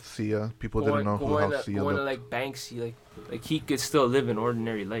same thing with Sia. People didn't know how Sia going looked. to like Banksy, like he could still live an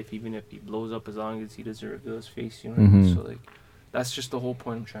ordinary life even if he blows up, as long as he doesn't reveal his face. You know what I mean? So like, that's just the whole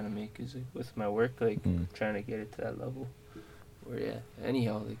point I'm trying to make, is like with my work, like trying to get it to that level. Where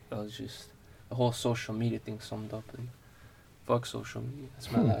anyhow, like that was just the whole social media thing summed up. Like, fuck social media. That's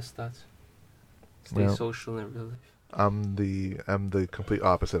my last thoughts. Stay social in real life. I'm the complete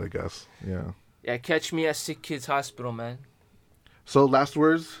opposite, I guess. Yeah. Yeah, catch me at Sick Kids Hospital, man. So last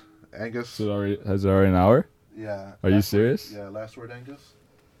words, Angus. Has it already an hour? Yeah. Are you serious? Yeah. Last word, Angus.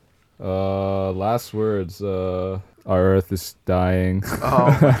 Last words. Our Earth is dying.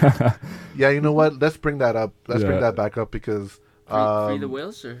 Yeah. You know what? Let's bring that up. Let's bring that back up, because free the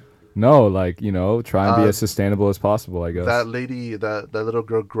whales, or no, like, try and be as sustainable as possible, I guess. That lady, that little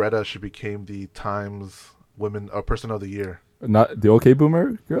girl Greta, she became the Times Women or Person of the Year. Not the OK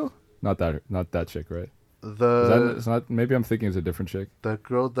Boomer girl? Not that chick, right? It's not. Maybe I'm thinking it's a different chick. The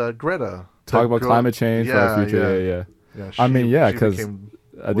girl, the Greta. Talk about climate change for our future. Yeah. I mean, because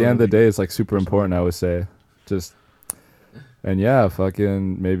at the end of the day, it's like super important, I would say. And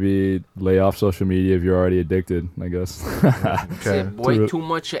fucking maybe lay off social media if you're already addicted, I guess. Okay. Boy, too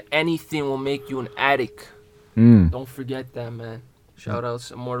much of anything will make you an addict. Don't forget that, man. Shout out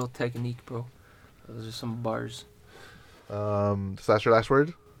to Immortal Technique, bro. Those are some bars. So that's your last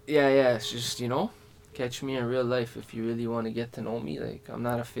word? Yeah. It's just, catch me in real life if you really want to get to know me. Like, I'm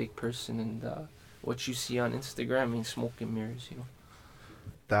not a fake person, and what you see on Instagram ain't smoke and mirrors,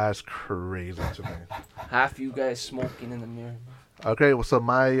 That's crazy to me. Half you guys smoking in the mirror. Okay, well, so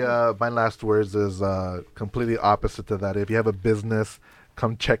my last words is completely opposite to that. If you have a business,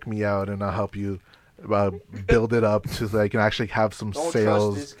 come check me out, and I'll help you build it up to like actually have some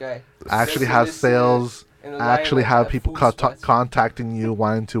sales. Trust this guy. Actually have sales. Actually have people contacting you,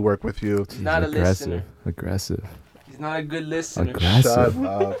 wanting to work with you. He's not a listener. Aggressive. He's not a good listener. Aggressive. Shut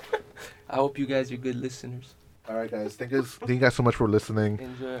up. I hope you guys are good listeners. All right, guys. Thank you guys so much for listening.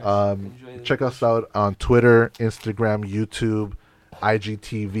 Enjoy check us out on Twitter, Instagram, YouTube,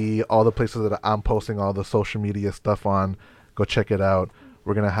 IGTV, all the places that I'm posting all the social media stuff on. Go check it out.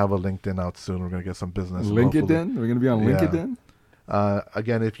 We're going to have a LinkedIn out soon. We're going to get some business. LinkedIn? We're going to be on LinkedIn?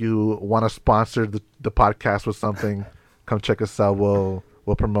 Again, if you want to sponsor the podcast with something, come check us out. We'll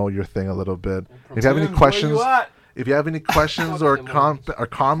promote your thing a little bit. If you have any questions, or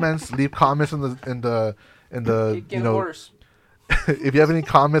comments, leave comments in the if you have any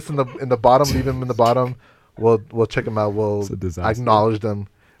comments in the bottom, leave them in the bottom. We'll check them out. We'll acknowledge them.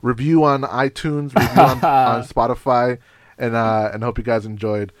 Review on iTunes, review on Spotify, and hope you guys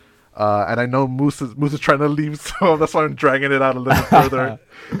enjoyed. And I know Moose is trying to leave, so that's why I'm dragging it out a little further.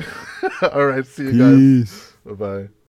 All right, see you guys. Bye bye.